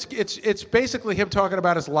 It's basically him talking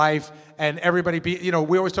about his life and everybody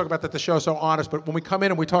we always talk about that the show's so honest, but when we come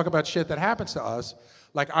in and we talk about shit that happens to us,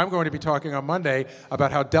 like I'm going to be talking on Monday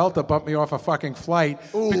about how Delta bumped me off a fucking flight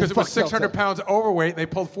because it was 600 pounds overweight and they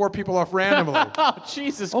pulled 4 people off randomly. Oh,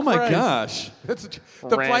 Jesus oh Christ. my gosh. The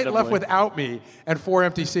flight left Randomly. without me and 4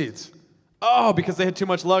 empty seats. Oh, because they had too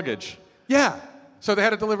much luggage. Yeah. So they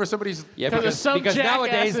had to deliver somebody's. Yeah, Because some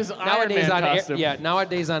nowadays, Iron Man on costume.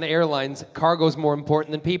 nowadays on airlines, cargo's more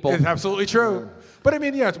important than people. It's absolutely true. But I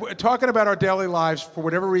mean, talking about our daily lives for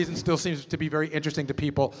whatever reason still seems to be very interesting to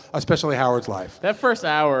people, especially Howard's life. That first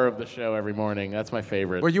hour of the show every morning, that's my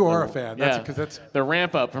favorite. Well, you are a fan. Yeah, Because that's the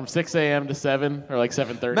ramp up from 6 a.m. to 7 or like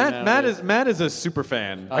 7:30. Matt is a super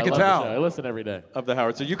fan I can love the tell. show. I listen every day. of the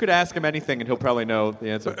Howard. So you could ask him anything and he'll probably know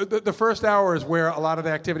the answer. the first hour is where a lot of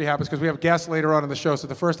the activity happens because we have guests later on in the show. So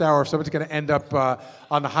the first hour, if someone's going to end up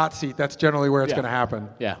on the hot seat, that's generally where it's Yeah. going to happen.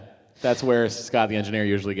 Yeah, that's where Scott the engineer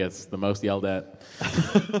usually gets the most yelled at.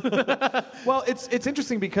 Well, it's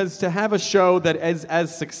interesting because to have a show that is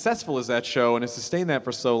as successful as that show and has sustained that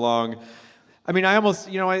for so long, I mean, I almost,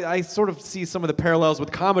 I sort of see some of the parallels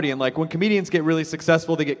with comedy. And like when comedians get really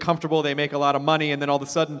successful, they get comfortable, they make a lot of money, and then all of a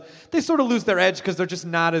sudden they sort of lose their edge because they're just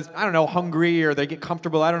not as, hungry, or they get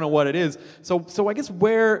comfortable. I don't know what it is. So I guess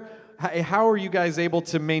how are you guys able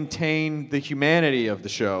to maintain the humanity of the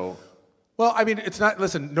show? Well, I mean, it's not,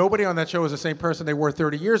 listen, nobody on that show is the same person they were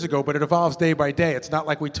 30 years ago, but it evolves day by day. It's not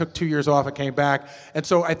like we took 2 years off and came back. And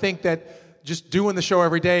so I think that just doing the show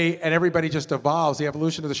every day and everybody just evolves, the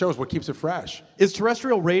evolution of the show is what keeps it fresh. Is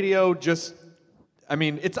terrestrial radio just? I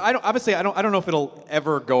mean, I don't know if it'll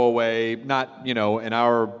ever go away. Not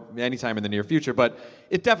anytime in the near future, but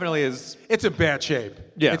it definitely is. It's in bad shape.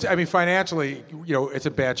 Yeah. Financially, it's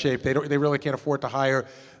in bad shape. They really can't afford to hire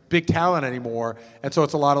big talent anymore, and so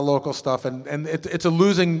it's a lot of local stuff, and it's a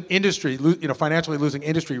losing industry, financially losing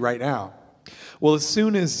industry right now. Well, as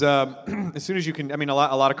soon as you can, I mean, a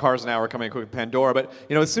lot of cars now are coming with Pandora, but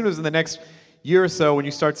as soon as in the next year or so, when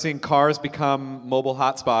you start seeing cars become mobile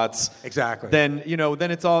hotspots, exactly, then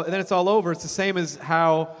it's all over. It's the same as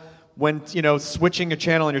how when switching a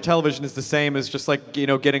channel on your television is the same as just like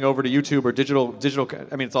getting over to YouTube or digital.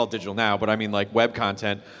 I mean, it's all digital now, but I mean like web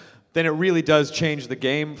content. Then it really does change the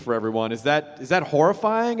game for everyone. Is that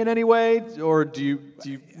horrifying in any way, or do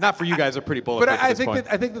you not for you guys are pretty bulletproof But at this point?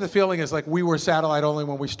 I think that the feeling is like we were satellite only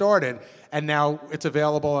when we started, and now it's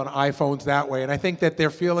available on iPhones that way. And I think that their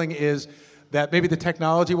feeling is that maybe the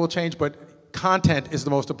technology will change, but content is the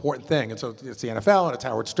most important thing. And so it's the NFL, and it's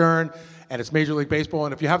Howard Stern, and it's Major League Baseball.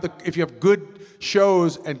 And if you have good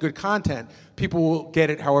shows and good content, people will get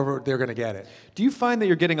it however they're going to get it. Do you find that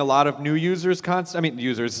you're getting a lot of new users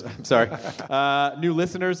new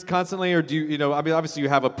listeners constantly, or do you, I mean, obviously you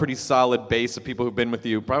have a pretty solid base of people who've been with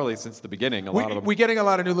you probably since the beginning, a lot of them. We're getting a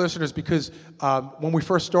lot of new listeners because when we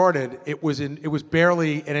first started, it was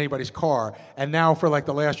barely in anybody's car, and now for like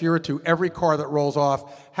the last year or two, every car that rolls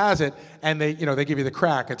off has it, and they give you the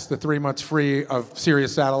crack. It's the 3 months free of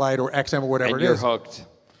Sirius Satellite or XM or whatever And it you're is. hooked.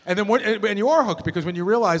 And then and you are hooked because when you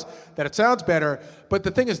realize that it sounds better, but the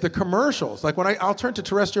thing is the commercials. Like when I'll turn to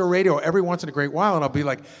terrestrial radio every once in a great while, and I'll be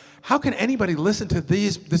like, how can anybody listen to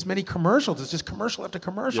this many commercials? It's just commercial after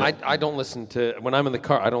commercial. I don't listen to when I'm in the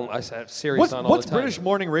car. I have Sirius on all the time. What's British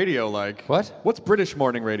morning radio like? What? What's British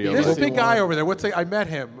morning radio There's like? a big guy over there. I met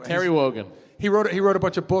him. Terry Wogan. He wrote a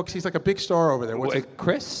bunch of books. He's like a big star over there.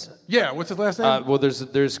 Chris? Yeah, what's his last name? Well,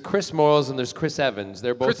 there's Chris Morals and there's Chris Evans.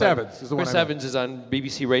 They're both Chris Evans is the one Chris I met. Evans is on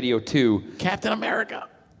BBC Radio 2. Captain America.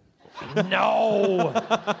 No.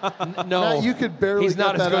 No. Matt, you could barely He's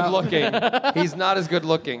not get as that good out. looking. He's not as good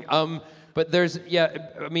looking. But there's,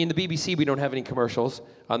 I mean, the BBC, we don't have any commercials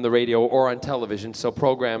on the radio or on television, so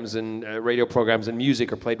programs and radio programs and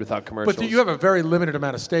music are played without commercials. But you have a very limited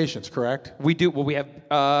amount of stations, correct? We do. Well, we have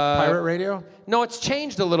Pirate radio? No, it's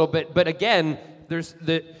changed a little bit, but again, there's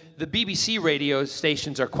the BBC radio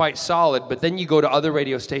stations are quite solid, but then you go to other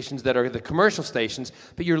radio stations that are the commercial stations,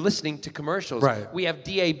 but you're listening to commercials. Right. We have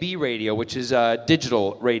DAB radio, which is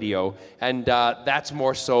digital radio, and that's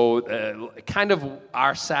more so kind of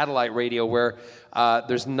our satellite radio where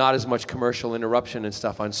there's not as much commercial interruption and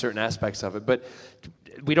stuff on certain aspects of it. But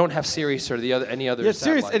we don't have Sirius or any other Yeah,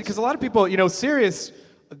 Sirius, satellites. because a lot of people, Sirius,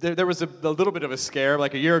 there was a little bit of a scare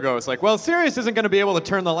like a year ago. It's like, well, Sirius isn't going to be able to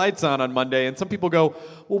turn the lights on Monday. And some people go,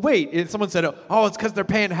 well, wait. And someone said, oh, it's because they're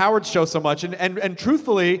paying Howard's show so much. And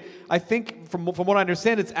truthfully, I think from what I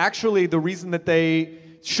understand, it's actually the reason that they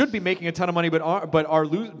should be making a ton of money, but are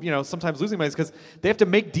sometimes losing money, is because they have to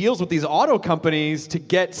make deals with these auto companies to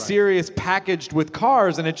get Sirius packaged with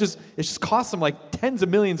cars, and it just costs them like tens of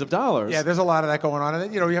millions of dollars. Yeah, there's a lot of that going on.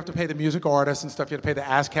 And you have to pay the music artists and stuff. You have to pay the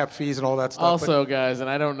ASCAP fees and all that stuff. Also, guys, and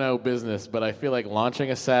I don't know business, but I feel like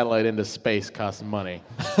launching a satellite into space costs money.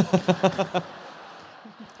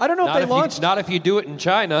 I don't know if they launched. Not if you do it in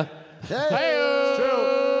China. It's true.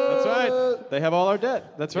 That's right. They have all our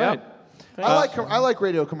debt. That's right. I like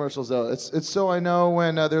radio commercials though. It's so I know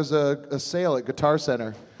when there's a sale at Guitar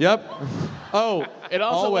Center. Yep. Oh, It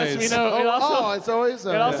also always. lets me know. It's always.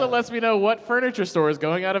 It also lets me know what furniture store is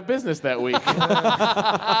going out of business that week.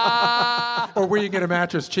 Or where you can get a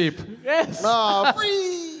mattress cheap. Yes.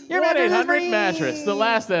 Free. Your 1-800 mattress. The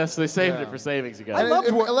last S. They saved it for savings, you guys. And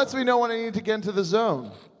it lets me know when I need to get into the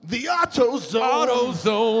zone. The Auto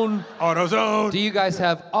Zone. AutoZone. Do you guys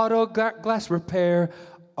have auto glass repair,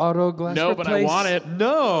 auto glass No, replace? but I want it.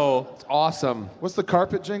 No. It's awesome. What's the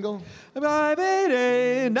carpet jingle?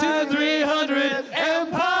 588-9300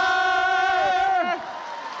 Empire!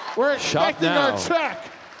 We're Shop expecting now. our check.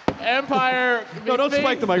 Empire. No, don't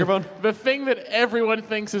spike the microphone. The thing that everyone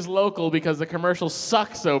thinks is local because the commercials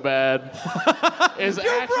suck so bad is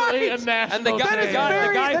actually a national And the guy, thing.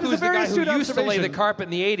 that is a very who astute used to lay the observation. carpet in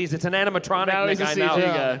the 80s, it's an animatronic Now he's a guy CG now.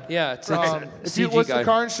 guy. Yeah, it's a CG What's guy. the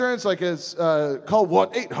car insurance? Like it's call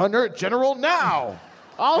 1-800-GENERAL now.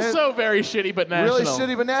 Also very shitty, but national. Really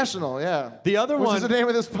shitty, but national. Yeah. The other Which one. is the name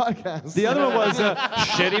of this podcast. The other one was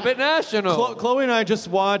Shitty but national. Chloe and I just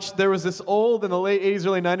watched. There was this old in the late 80s,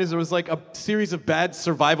 early 90s. There was like a series of bad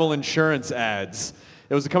survival insurance ads.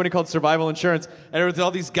 It was a company called Survival Insurance, and there was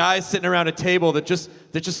all these guys sitting around a table that just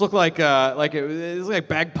looked like it was like a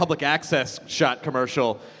bag public access shot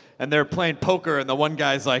commercial. And they're playing poker, and the one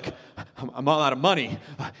guy's like, I'm all out of money.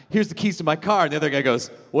 Here's the keys to my car. And the other guy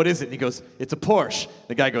goes, what is it? And he goes, it's a Porsche.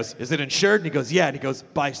 The guy goes, is it insured? And he goes, yeah. And he goes,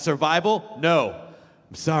 by survival? No.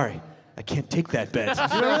 I'm sorry. I can't take that bet. You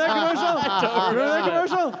remember that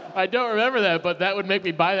commercial? I don't remember that, but that would make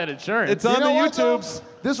me buy that insurance. It's on the what, though? YouTubes.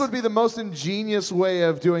 This would be the most ingenious way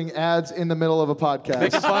of doing ads in the middle of a podcast.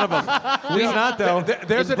 Making fun of them. It's not, though.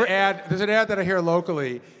 There's an ad that I hear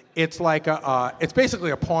locally. It's like it's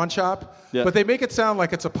basically a pawn shop, Yeah. but they make it sound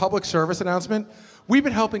like it's a public service announcement. We've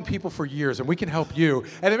been helping people for years, and we can help you.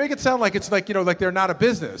 And they make it sound like it's like like they're not a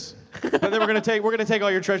business. But then we're gonna take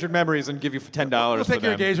all your treasured memories and give you $10. We'll for take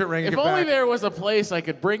your them. engagement ring. And If get only back. there was a place I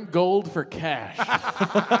could bring gold for cash.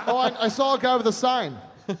 Oh, I saw a guy with a sign.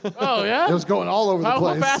 Oh, yeah? It was going all over the How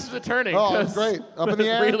place. fast was it turning? Oh, 'Cause great. Up in the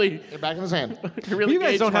air. Really, Back in his hand. really You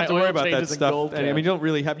guys gauge don't have my to worry oil about that changes in stuff. gold I mean, you don't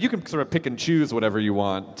really have. You can sort of pick and choose whatever you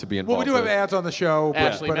want to be Well, involved. we do have with. ads on the show. But,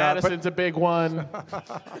 Ashley but, Madison's a big one.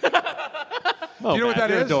 Oh, do you know what man,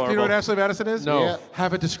 that you're is? Do you know adorable. what Ashley Madison is? No. Yeah.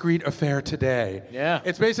 Have a discreet affair today. Yeah.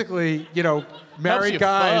 It's basically, married you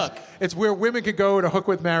guys. fuck. It's where women could go to hook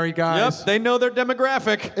with married guys. Yep, they know their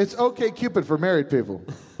demographic. It's OK Cupid for married people.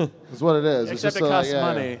 That's what it is. It's Except just it costs yeah.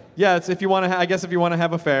 money. Yeah, it's if you want to. I guess if you want to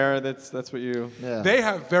have a fair, that's what you. Yeah. They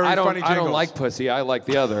have very I funny jingles. don't like pussy. I like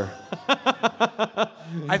the other.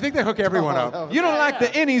 I think they hook everyone up. You don't like the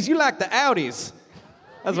innies, you like the outies.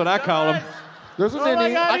 That's what I call them. There's an Oh my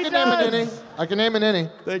innie. God, I he can name an does. innie. I can name an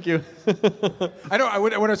innie. Thank you. I know.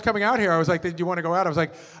 When I was coming out here, I was like, "Do you want to go out?" I was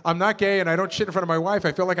like, "I'm not gay, and I don't shit in front of my wife.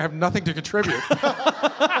 I feel like I have nothing to contribute."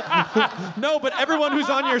 No, but everyone who's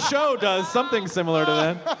on your show does something similar to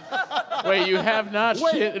that. Wait, you have not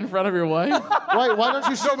shit in front of your wife? Right? Why don't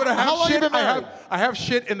you? No, but I have How long shit. you been married? I have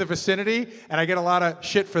shit in the vicinity, and I get a lot of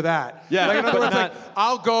shit for that. Yeah, Like, in other but words, not-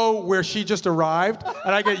 I'll go where she just arrived,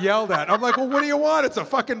 and I get yelled at. I'm like, "Well, what do you want? It's a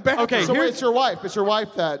fucking bathroom." Okay, So wait, here's- it's your wife. It's your wife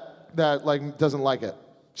that like doesn't like it.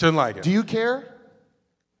 shouldn't like it. Do you care?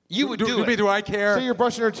 You would do it. Do I care? Say you're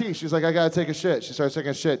brushing her teeth. She's like, I gotta take a shit. She starts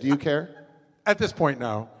taking a shit. Do you care? At this point,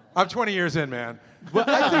 no. I'm 20 years in, man. Well,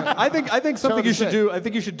 I think something the you should shit. do. I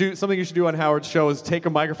think you should do something you should do on Howard's show is take a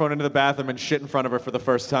microphone into the bathroom and shit in front of her for the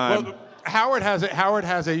first time. Well, Howard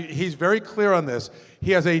has a. He's very clear on this.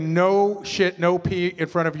 He has a no shit, no pee in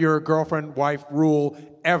front of your girlfriend, wife rule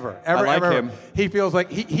ever. I like ever. him. He feels like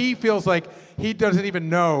he feels like he doesn't even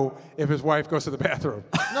know if his wife goes to the bathroom.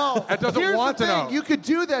 No, and doesn't here's want the to thing. know. You could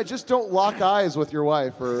do that. Just don't lock eyes with your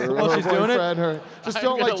wife or While her she's doing it? boyfriend. Or just I'm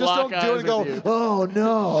don't gonna just lock don't do it and eyes go. with you. Oh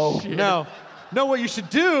no. No. No, what you should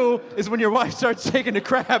do is when your wife starts taking a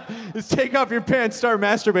crap, is take off your pants, start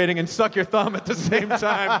masturbating, and suck your thumb at the same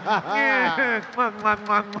time.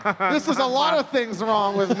 This is a lot of things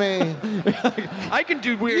wrong with me. I can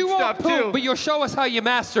do weird You stuff won't poop, too. but you'll show us how you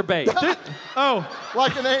masturbate.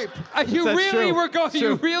 Like an ape. You That's really true. were going.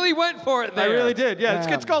 You really went for it I there. really did.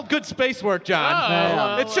 Yeah, it's called good space work, John.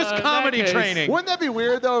 well, It's just in that comedy case- training. Wouldn't that be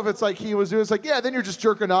weird though if it's like he was doing? It's like then you're just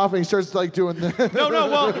jerking off and he starts like doing this. No,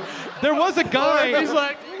 well, there was a guy. He's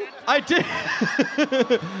like, I did.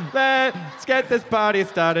 Let's get this party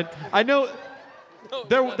started. I know.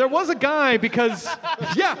 There was a guy because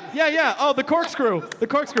yeah. Oh, the corkscrew. you're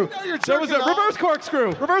There was a jerking off.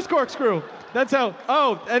 reverse corkscrew. That's how.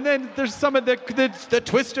 Oh, and then there's some of the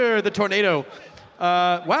twister, the tornado.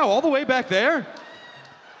 Wow, all the way back there.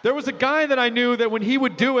 There was a guy that I knew that when he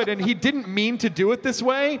would do it, and he didn't mean to do it this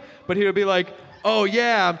way, but he would be like, "Oh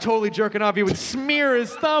yeah, I'm totally jerking off." He would smear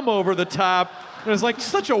his thumb over the top. It was like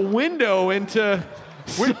such a window into.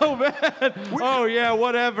 So bad. Oh yeah,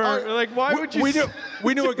 whatever. Like, why would you?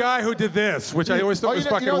 We knew a guy who did this, which I always thought was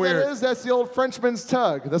fucking you know what weird. that is? That's the old Frenchman's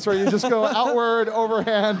tug. That's where you just go outward,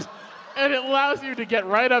 overhand. and it allows you to get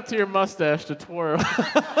right up to your mustache to twirl.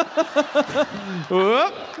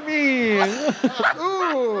 Whoop me.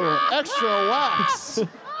 Ooh, extra wax.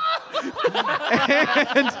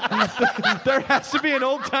 And there has to be an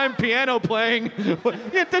old-time piano playing. Have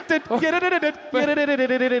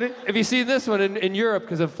you seen this one in Europe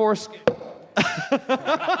because of foreskin?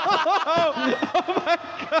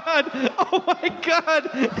 Oh my God,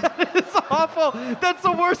 that is awful. That's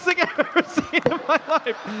the worst thing I've ever seen in my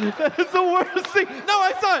life. That is the worst thing. No,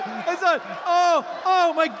 I saw it.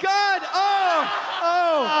 Oh my God.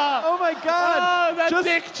 Oh my God. Oh, that Just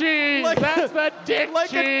dick cheese. like- That's that dick like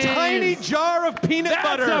cheese. a tiny jar of peanut That's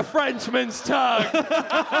butter. a Frenchman's tug.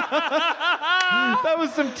 That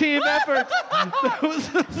was some team effort. That was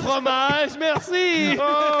Fromage, merci.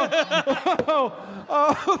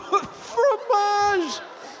 fromage.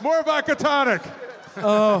 More vodka tonic.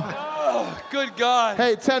 Good God.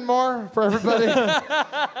 Hey, 10 more for everybody.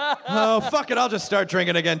 Oh, fuck it. I'll just start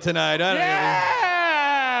drinking again tonight. I don't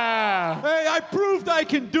Yeah. even... Hey, I proved I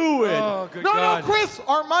can do it. Oh, good no, God. Chris,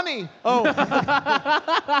 our money.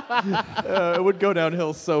 It would go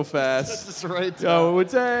downhill so fast. That's right. Oh, it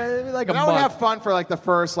would like a And I would month. have fun for like the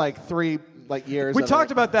first like 3 years. We of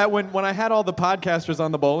talked it. about that when I had all the podcasters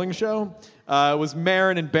on the bowling show. It was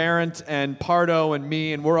Marin and Barrett and Pardo and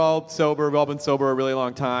me, and we're all sober. We've all been sober a really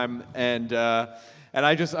long time, and I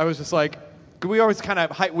was just like, we always kind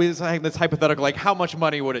of we was having this hypothetical, like how much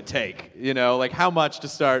money would it take, like how much to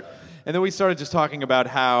start, and then we started just talking about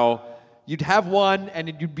how you'd have one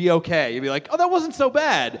and you'd be okay. You'd be like, oh, that wasn't so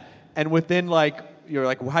bad, and within you're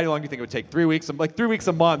like, well, how long do you think it would take? 3 weeks? Like 3 weeks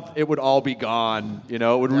a month, it would all be gone. It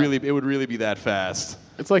would really be that fast.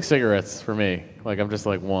 It's like cigarettes for me. Like I'm just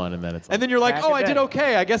like one, and then it's. And then you're like, Pack oh, a I did day.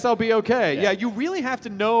 okay. I guess I'll be okay. Yeah. Yeah, you really have to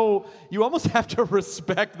know. You almost have to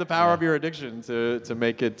respect the power of your addiction to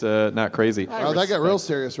make it not crazy. Oh, that got real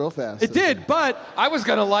serious real fast. It did, but I was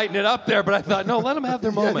going to lighten it up there, but I thought, no, let them have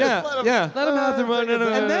their moment. yeah. Let them have their moment.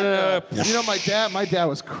 And then, You know, my dad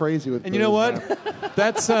was crazy with. and you know booze, what?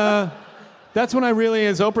 man. That's when I really,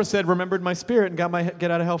 as Oprah said, remembered my spirit and got my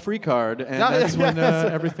get out of hell free card, and that's when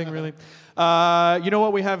everything really. You know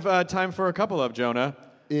what? We have time for a couple of Jonah.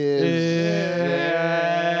 It's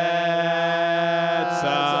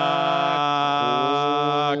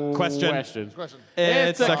a question.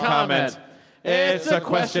 It's a comment. It's a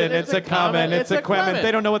question. It's a comment. It's a comment.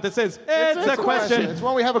 They don't know what this is. It's a question. It's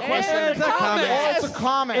when we have a question. It's a comment. Oh, it's a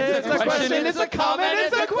comment. It's a question. It's a comment.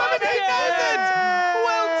 It's a question. He knows it.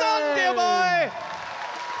 Well done, dear boy.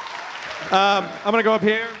 I'm gonna go up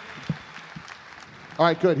here. All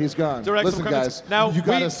right, good. He's gone. Direct Listen, some comments. guys. Now you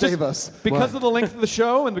gotta we save just- us. because What? of the length of the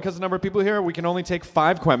show and because of the number of people here. We can only take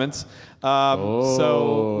 5 Quements.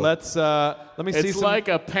 So let me see. It's like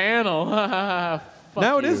a panel. Fuck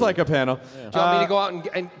now it you. is like a panel. Do you want me to go out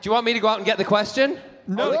and do you want me to go out and get the question?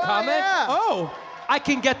 No, Or the Oh, comment? yeah. Oh. I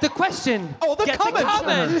can get the question. Oh, the get comment. The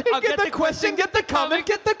comment. I'll Get the question, get the comment,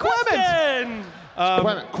 get the Quement. question.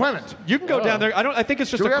 Clement. You can go down there. I think it's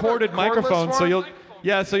just Do we a have a corded cordless microphone, so one? you'll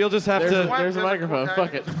just have to. There's a microphone.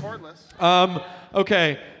 Fuck it.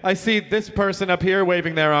 Okay, I see this person up here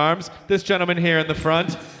waving their arms. This gentleman here in the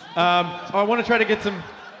front. I want to try to get some.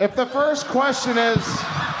 If the first question is,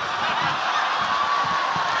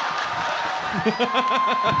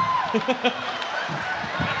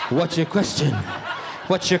 What's your question?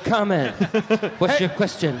 What's your comment? What's your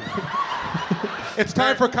question? It's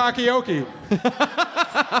time for karaoke.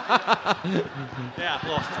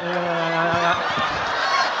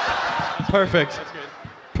 Perfect.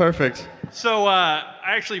 Perfect. So I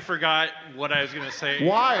actually forgot what I was going to say.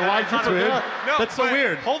 Why? Why'd you forget? No, That's so but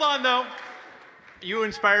weird. Hold on, though. You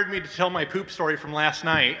inspired me to tell my poop story from last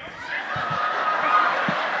night.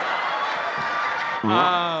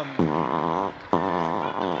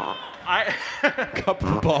 Cup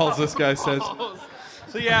of balls, this guy says.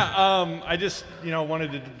 So yeah, I just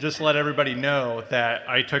wanted to just let everybody know that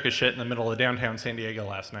I took a shit in the middle of downtown San Diego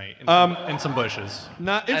last night in some bushes.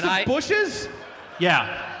 Not in some bushes?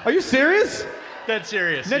 Yeah, Are you serious? dead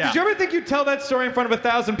serious. Now, yeah. did you ever think you'd tell that story in front of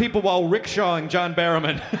 1,000 people while rickshawing John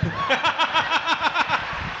Barrowman?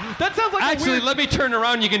 That sounds like Actually, a weird... let me turn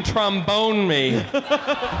around. You can trombone me. of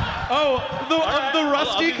the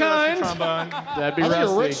rusty kind? That'd be I think a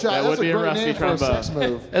rusty. rickshaw, That that's would be a a great rusty name for a trombone. sex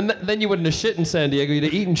move. And then you wouldn't have shit in San Diego. You'd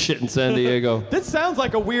have eaten shit in San Diego. This sounds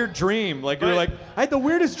like a weird dream. Like, you're like, I had the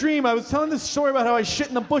weirdest dream. I was telling this story about how I shit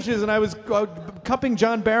in the bushes and I was cupping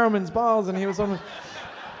John Barrowman's balls and he was on...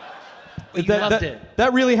 You loved it.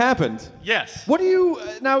 That really happened. Yes. What do you...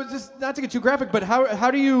 now, just not to get too graphic, but how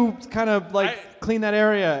do you kind of, clean that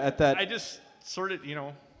area at that... I just sort of,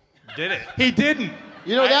 did it. He didn't.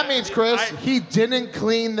 You know what that means, Chris? He didn't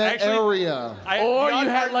clean the Actually, area. Or you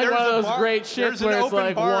had, like, there's one of a those bar- great shits there's where an it's open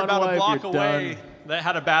like bar one about wipe, a block you're away done. that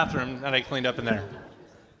had a bathroom that I cleaned up in there.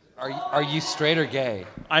 Are you straight or gay?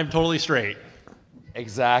 I'm totally straight.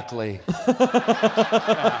 Exactly.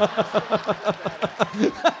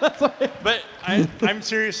 But I'm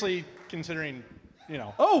seriously considering,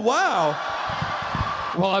 Oh, wow.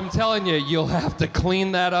 Well, I'm telling you, you'll have to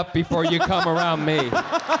clean that up before you come around me.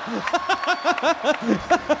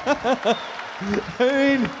 I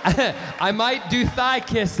mean... I might do thigh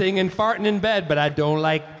kissing and farting in bed, but I don't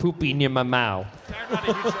like pooping in my mouth.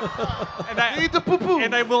 And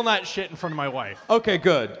I will not shit in front of my wife. Okay,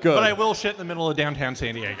 good. But I will shit in the middle of downtown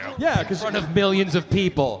San Diego. Yeah, In front of millions of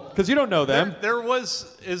people. because you don't know them. There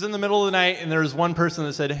was in the middle of the night, and there was one person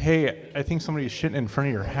that said, "Hey, I think somebody's shitting in front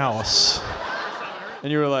of your house."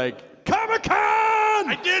 And you were like, Comic-Con!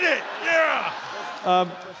 I did it. Yeah.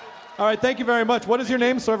 All right, thank you very much. What is your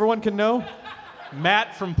name so everyone can know?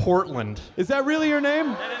 Matt from Portland. Is that really your name?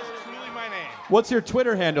 That is truly my name. What's your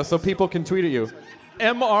Twitter handle so people can tweet at you?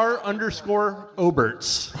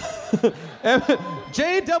 MR_Oberts.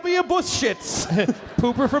 JW Bushits.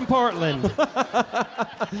 Pooper from Portland.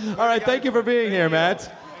 All right, thank you for being here,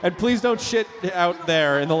 Matt. And please don't shit out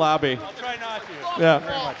there in the lobby. I'll try not to. Yeah. Thank you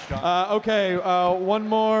very much, John. Okay, one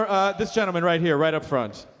more. This gentleman right here, right up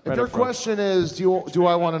front. If your question is, do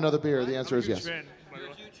I want another beer? The answer is yes.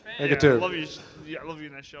 Take it too. I love you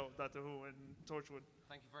in that show, Doctor Who and Torchwood.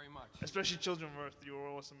 Thank you very much. Especially Children of Earth. You were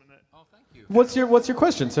awesome in it. Oh, thank you. What's your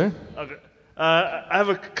question, sir? Okay. I have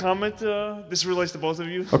a comment. This relates to both of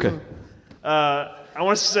you. Okay. I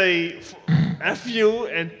want to say F you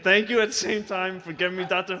and thank you at the same time for giving me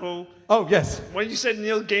Doctor Who. Oh, yes. When you said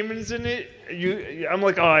Neil Gaiman's in it, I'm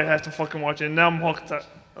like, oh, I have to fucking watch it. And now I'm hooked.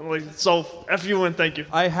 I'm like, so F you and thank you.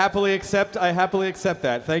 I happily accept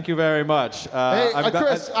that. Thank you very much. Hey,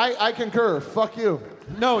 Chris, I concur. Fuck you.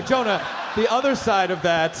 No, Jonah, the other side of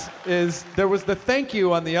that is there was the thank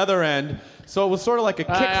you on the other end, so it was sort of like a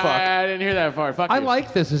kick fuck. I didn't hear that far. Fuck I you.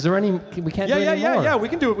 like this. Is there any? We can't do any more. Yeah. We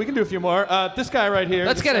can do it. We can do a few more. This guy right here.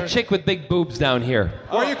 Let's get a chick with big boobs down here.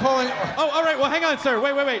 What are you calling? Oh, all right. Well, hang on, sir.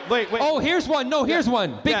 Wait. Oh, here's one. No, here's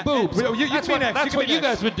one. Big Yeah, boobs. you that's be what, next. that's You can what be you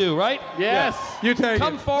next. guys would do, right? Yes. You take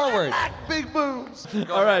Come it. forward. Big boobs.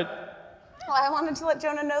 All right. Well, I wanted to let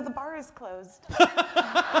Jonah know the bar is closed.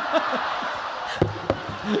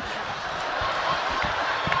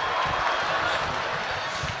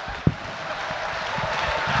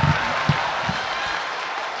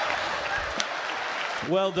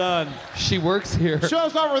 Well done. She works here.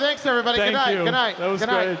 Show's over. Thanks, everybody. Thank Good night. you. Good night. That was Good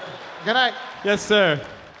night. great. Good night. Yes, sir.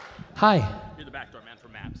 Hi. You're the backdoor man for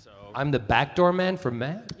Matt, so. I'm the backdoor man for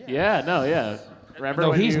Matt? Yeah, no, yeah. Remember No,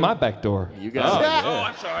 when he's you, my backdoor. You guys. Oh,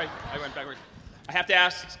 I'm sorry. I went backwards. I have to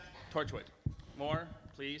ask Torchwood. More,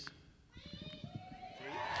 please.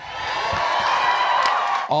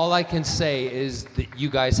 All I can say is that you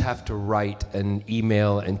guys have to write and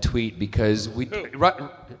email and tweet because we.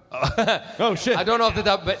 Oh shit! I don't know if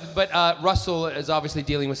that, but Russell is obviously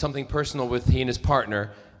dealing with something personal with he and his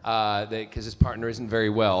partner because his partner isn't very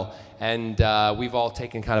well, and we've all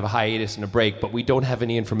taken kind of a hiatus and a break, but we don't have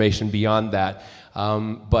any information beyond that.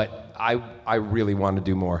 But I really want to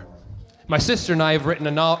do more. My sister and I have written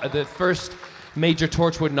a novel. The first major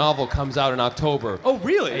Torchwood novel comes out in October. Oh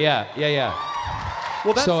really? Yeah.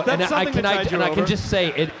 Well, that's and something I can that tied you and I can over. just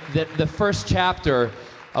say that the first chapter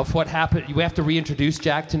of what happened, we have to reintroduce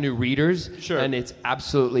Jack to new readers. Sure. And it's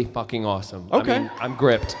absolutely fucking awesome. Okay. I mean, I'm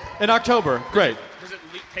gripped. In October. Great. Does it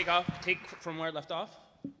take from where it left off?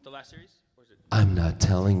 The last series? Or is it? I'm not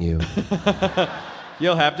telling you.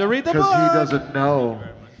 You'll have to read the book. Because he doesn't know.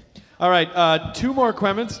 All right, 2 more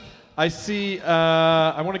Quemens. I see.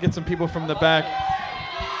 I want to get some people from the back.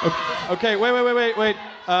 Okay, wait.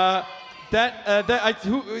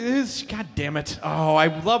 Who is? God damn it! Oh, I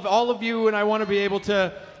love all of you, and I want to be able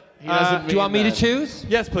to. Do you want me to choose?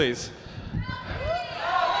 Yes, please.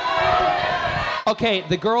 Okay,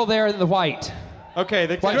 the girl there in the white. Okay,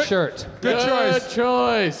 the White shirt. Good choice.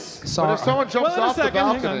 choice. But if someone jumps Well, in a off the second,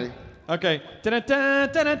 hang on. balcony, Okay. That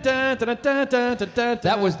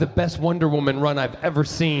was the best Wonder Woman run I've ever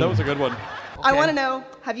seen. That was a good one. I want to know,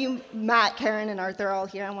 have you met Karen and Arthur all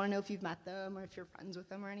here? I want to know if you've met them or if you're friends with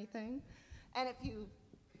them or anything. And if you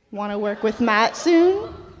want to work with Matt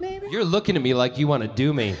soon, maybe? You're looking at me like you want to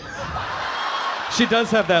do me. She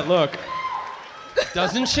does have that look.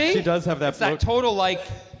 Doesn't she? She does have that It's look. that total like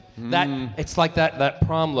that. It's like that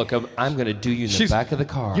prom look of I'm gonna do you in the back of the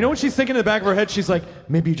car. You know what she's thinking in the back of her head? She's like,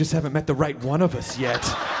 maybe you just haven't met the right one of us yet.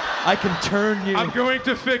 I can turn you. I'm going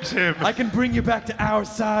to fix him. I can bring you back to our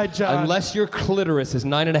side, John. Unless your clitoris is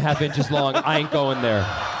 9.5 inches long, I ain't going there.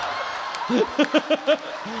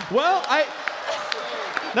 Well,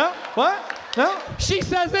 No? What? No? She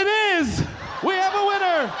says it is. We have a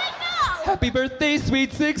winner. Happy birthday,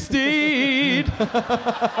 sweet 16.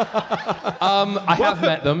 I have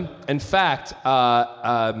met them. In fact,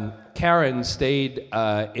 Karen stayed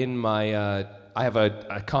in my. I have a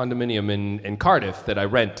condominium in Cardiff that I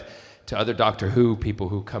rent to other Doctor Who people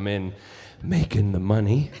who come in making the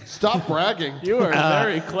money. Stop bragging. You are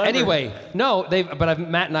very clever. Anyway, no,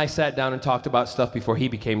 Matt and I sat down and talked about stuff before he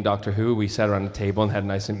became Doctor Who. We sat around the table and had a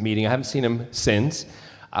nice meeting. I haven't seen him since.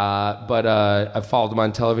 But I've followed him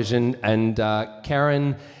on television, and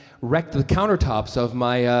Karen wrecked the countertops of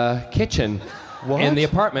my kitchen in the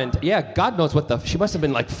apartment. Yeah, God knows what she must have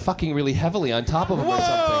been like fucking really heavily on top of him or something.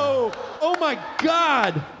 Whoa! Oh my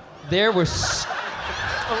God! There was.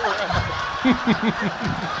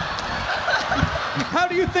 How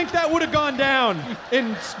do you think that would have gone down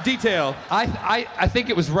in detail? I think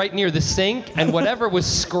it was right near the sink, and whatever was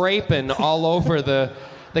scraping all over the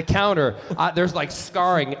counter, there's like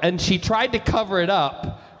scarring, and she tried to cover it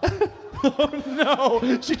up. Oh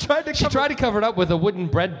no! She tried to cover it up with a wooden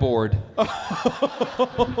breadboard.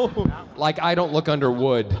 Like I don't look under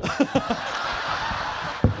wood.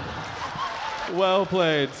 Well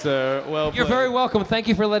played, sir. Well played. You're very welcome. Thank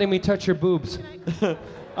you for letting me touch your boobs.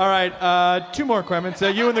 All right, 2 more Quemens.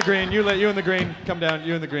 You in the green. You in the green. Come down.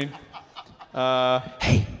 You in the green.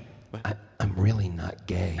 Hey, I'm really not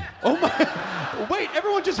gay. Oh my! Wait,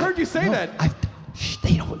 everyone just heard you say that.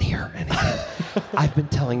 They don't hear anything. I've been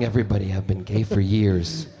telling everybody I've been gay for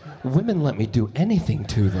years. Women let me do anything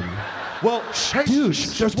to them. Well,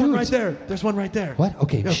 dudes, there's one right there. There's one right there. What?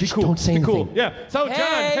 Okay, Yeah, be cool. don't say Be anything. cool. Yeah. So, John,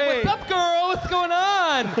 hey. What's up, girl? What's going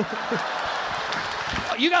on?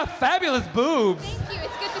 You got fabulous boobs. Thank you.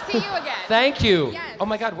 It's good to see you again. Thank you. Yes. Oh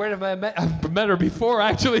my God, where have I met? I've met her before.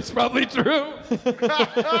 Actually, it's probably true.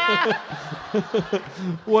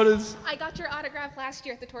 What is? I got your autograph last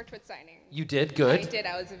year at the Torchwood signing. You did? Good. I did.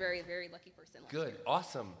 I was a very, very lucky person last year. Good.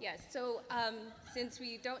 Awesome. Yes. So, since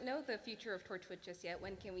we don't know the future of Torchwood just yet,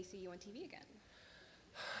 when can we see you on TV again?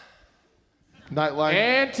 Nightline.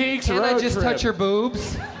 Antiques Can I road just trip. touch her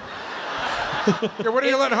boobs? Yeah, what are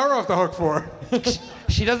you letting her off the hook for?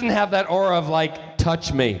 She doesn't have that aura of like,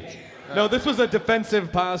 touch me. No, this was a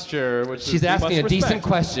defensive posture. Which She's we asking a must decent respect.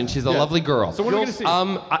 question. She's a Yeah. lovely girl. So what are we going to see?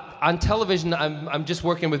 On television, I'm just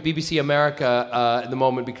working with BBC America at the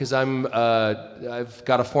moment because I've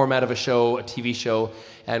got a format of a show, a TV show,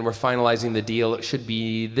 and we're finalizing the deal. It should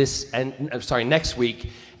be next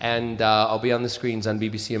week, and I'll be on the screens on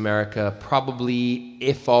BBC America probably,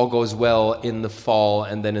 if all goes well, in the fall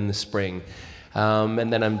and then in the spring.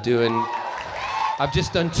 And then I've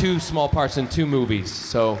just done 2 small parts in 2 movies,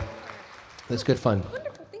 so that's good fun. Wonderful.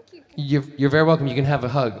 Thank you. You're very welcome. You can have a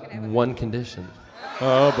hug. One condition.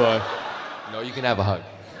 Oh boy. No, you can have a hug.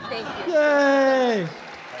 Thank you. Yay!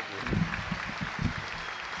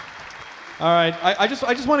 All right, I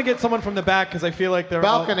just want to get someone from the back because I feel like they're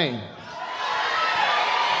Balcony.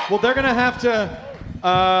 Well, they're gonna have to.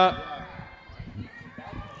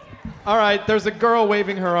 All right, there's a girl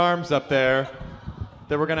waving her arms up there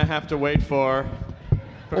that we're gonna have to wait for.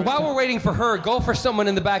 Well, while we're waiting for her, go for someone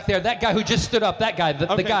in the back there. That guy who just stood up. That guy.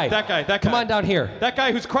 The guy. That guy. Come on down here. That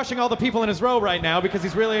guy who's crushing all the people in his row right now because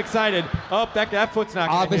he's really excited. Oh, that foot's not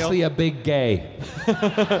going to heal. Obviously a big gay.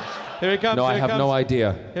 Here he comes. No, I have no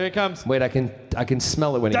idea. Here he comes. Wait, I can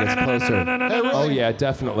smell it when he gets closer. Oh yeah,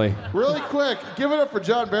 definitely. Really quick, give it up for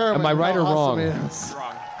John Barrowman. Am I right or wrong? Wrong.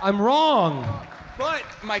 I'm wrong. But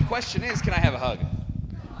my question is, can I have a hug?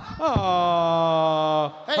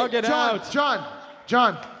 Oh, Hey, hug it John, out.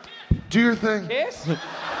 John, do your thing. Kiss? Whoa!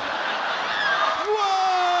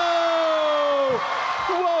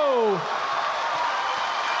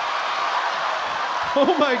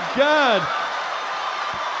 Oh my God.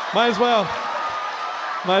 Might as well.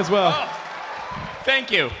 Oh,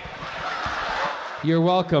 thank you. You're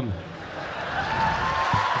welcome.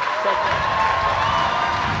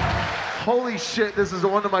 Holy shit, this is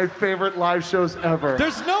one of my favorite live shows ever.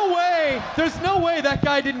 There's no way that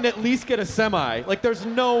guy didn't at least get a semi. Like, there's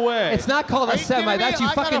no way. It's not called a semi. That's you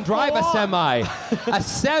fucking drive a semi. A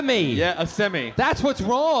semi. Yeah, a semi. That's what's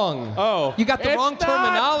wrong. Oh. You got the wrong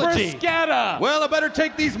terminology. Bruschetta. Well, I better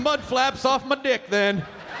take these mud flaps off my dick then.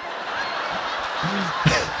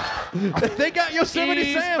 They got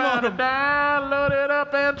Yosemite Sam on them. Down, loaded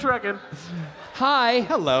up and trucking. Hi.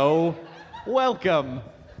 Hello. Welcome.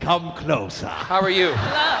 Come closer. How are you?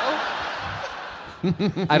 Hello.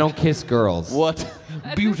 I don't kiss girls. What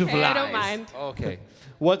That's beautiful okay, eyes. I don't mind. Okay.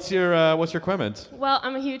 What's your comment? Well,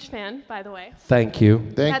 I'm a huge fan, by the way. Thank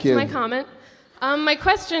you. That's my comment. My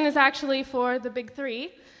question is actually for the big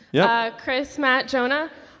three. Yep. Chris, Matt, Jonah.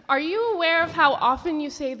 Are you aware of how often you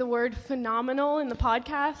say the word phenomenal in the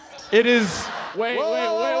podcast? It is. Wait,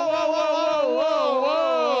 whoa.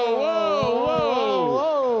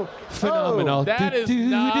 Phenomenal. That is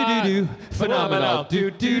not... Phenomenal.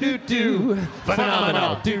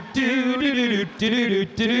 Phenomenal. Ridiculous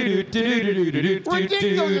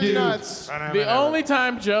nuts. The only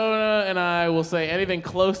time Jonah and I will say anything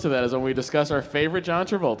close to that is when we discuss our favorite John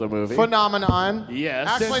Travolta movie. Phenomenon. Yes.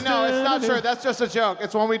 Actually, no, it's not true. That's just a joke.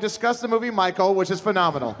 It's when we discuss the movie Michael, which is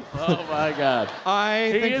phenomenal. Oh my God. I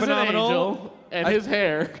He think is phenomenal. an angel, and his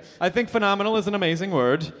hair. I think phenomenal is an amazing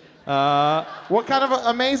word. What kind of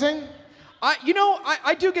amazing?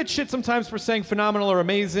 I do get shit sometimes for saying phenomenal or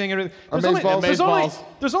amazing.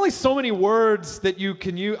 There's only so many words that you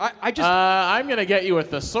can use. I'm gonna get you a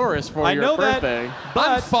thesaurus for I your know that, birthday.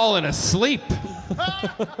 I'm falling asleep.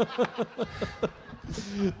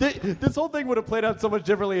 This whole thing would have played out so much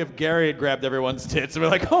differently if Gary had grabbed everyone's tits and we're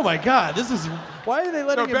like, oh my God, why are they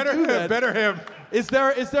letting him do that? Better him. Is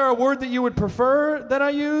there a word that you would prefer that I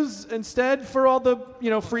use instead for all the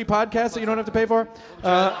free podcasts that you don't have to pay for?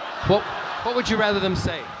 What would you rather them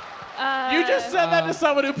say? You just said that to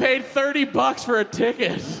someone who paid $30 for a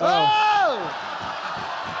ticket.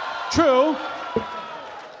 True,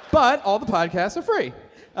 but all the podcasts are free.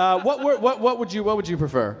 What would you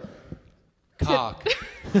prefer? Cock.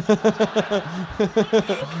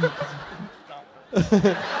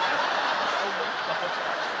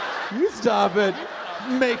 You stop it.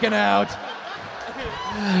 Making out.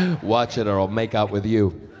 Watch it or I'll make out with you.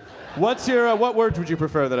 What words would you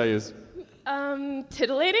prefer that I use?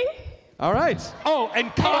 Titillating? All right. Oh,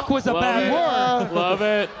 and cock was a bad word. Love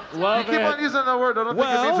it. You keep on using that word. I don't think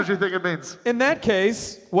it means what you think it means. In that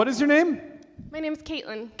case, what is your name? My name's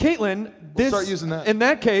Caitlin. Caitlin, We'll start using that. In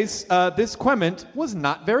that case, this quement was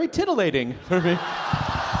not very titillating for me.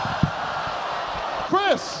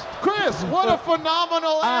 Chris, what a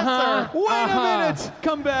phenomenal answer. Wait a minute.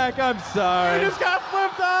 Come back. I'm sorry. You just got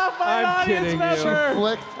flipped off by an I'm audience kidding member. you.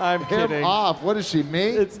 Flicked I'm him kidding. off. What is she, me?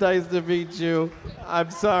 It's nice to meet you.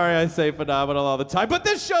 I'm sorry I say phenomenal all the time, but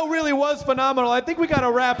this show really was phenomenal. I think we got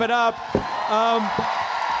to wrap it up.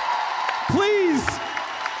 Please,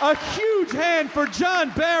 a huge hand for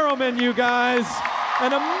John Barrowman, you guys.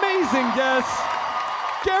 An amazing guest.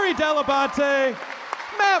 Gary Dell'Abate,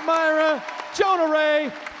 Matt Myra, Jonah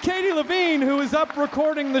Ray, Katie Levine, who is up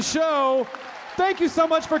recording the show. Thank you so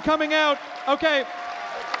much for coming out. Okay.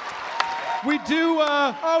 We do,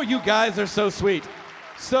 you guys are so sweet.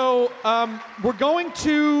 So,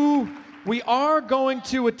 we are going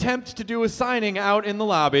to attempt to do a signing out in the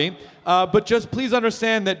lobby, but just please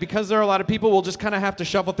understand that because there are a lot of people, we'll just kind of have to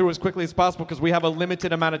shuffle through as quickly as possible because we have a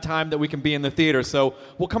limited amount of time that we can be in the theater. So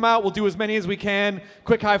we'll come out, we'll do as many as we can,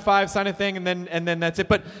 quick high five, sign a thing, and then that's it.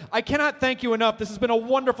 But I cannot thank you enough. This has been a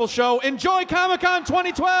wonderful show. Enjoy Comic-Con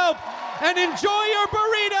 2012, and enjoy your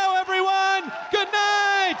burrito, everyone. Good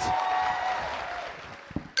night.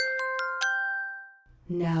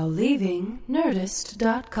 Now leaving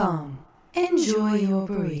Nerdist.com. Enjoy your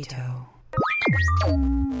burrito.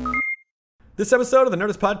 This episode of the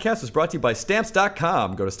Nerdist Podcast is brought to you by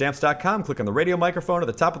Stamps.com. Go to Stamps.com, click on the radio microphone at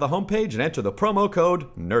the top of the homepage, and enter the promo code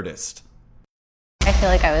NERDIST. I feel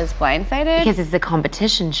like I was blindsided because it's a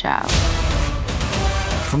competition show.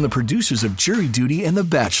 From the producers of Jury Duty and The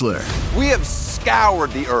Bachelor. We have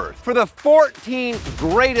scoured the earth for the 14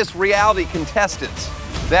 greatest reality contestants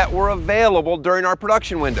that were available during our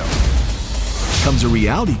production window. Comes a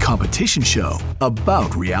reality competition show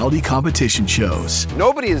about reality competition shows.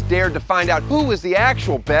 Nobody has dared to find out who is the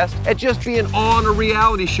actual best at just being on a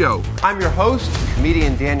reality show. I'm your host,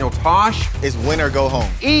 comedian Daniel Tosh. It's win or go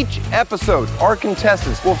home. Each episode, our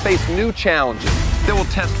contestants will face new challenges that will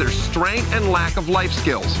test their strength and lack of life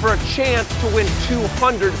skills for a chance to win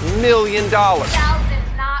 $200 million.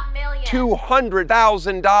 Thousands, not millions.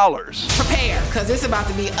 $200,000. Prepare, because it's about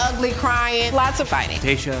to be ugly, crying, lots of fighting.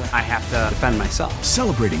 Tasha, I have to defend myself.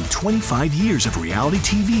 Celebrating 25 years of reality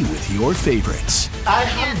TV with your favorites. I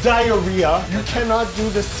have diarrhea. You cannot do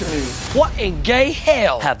this to me. What in gay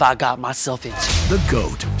hell have I got myself into? The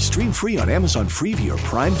GOAT. Stream free on Amazon Freevee or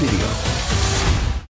Prime Video.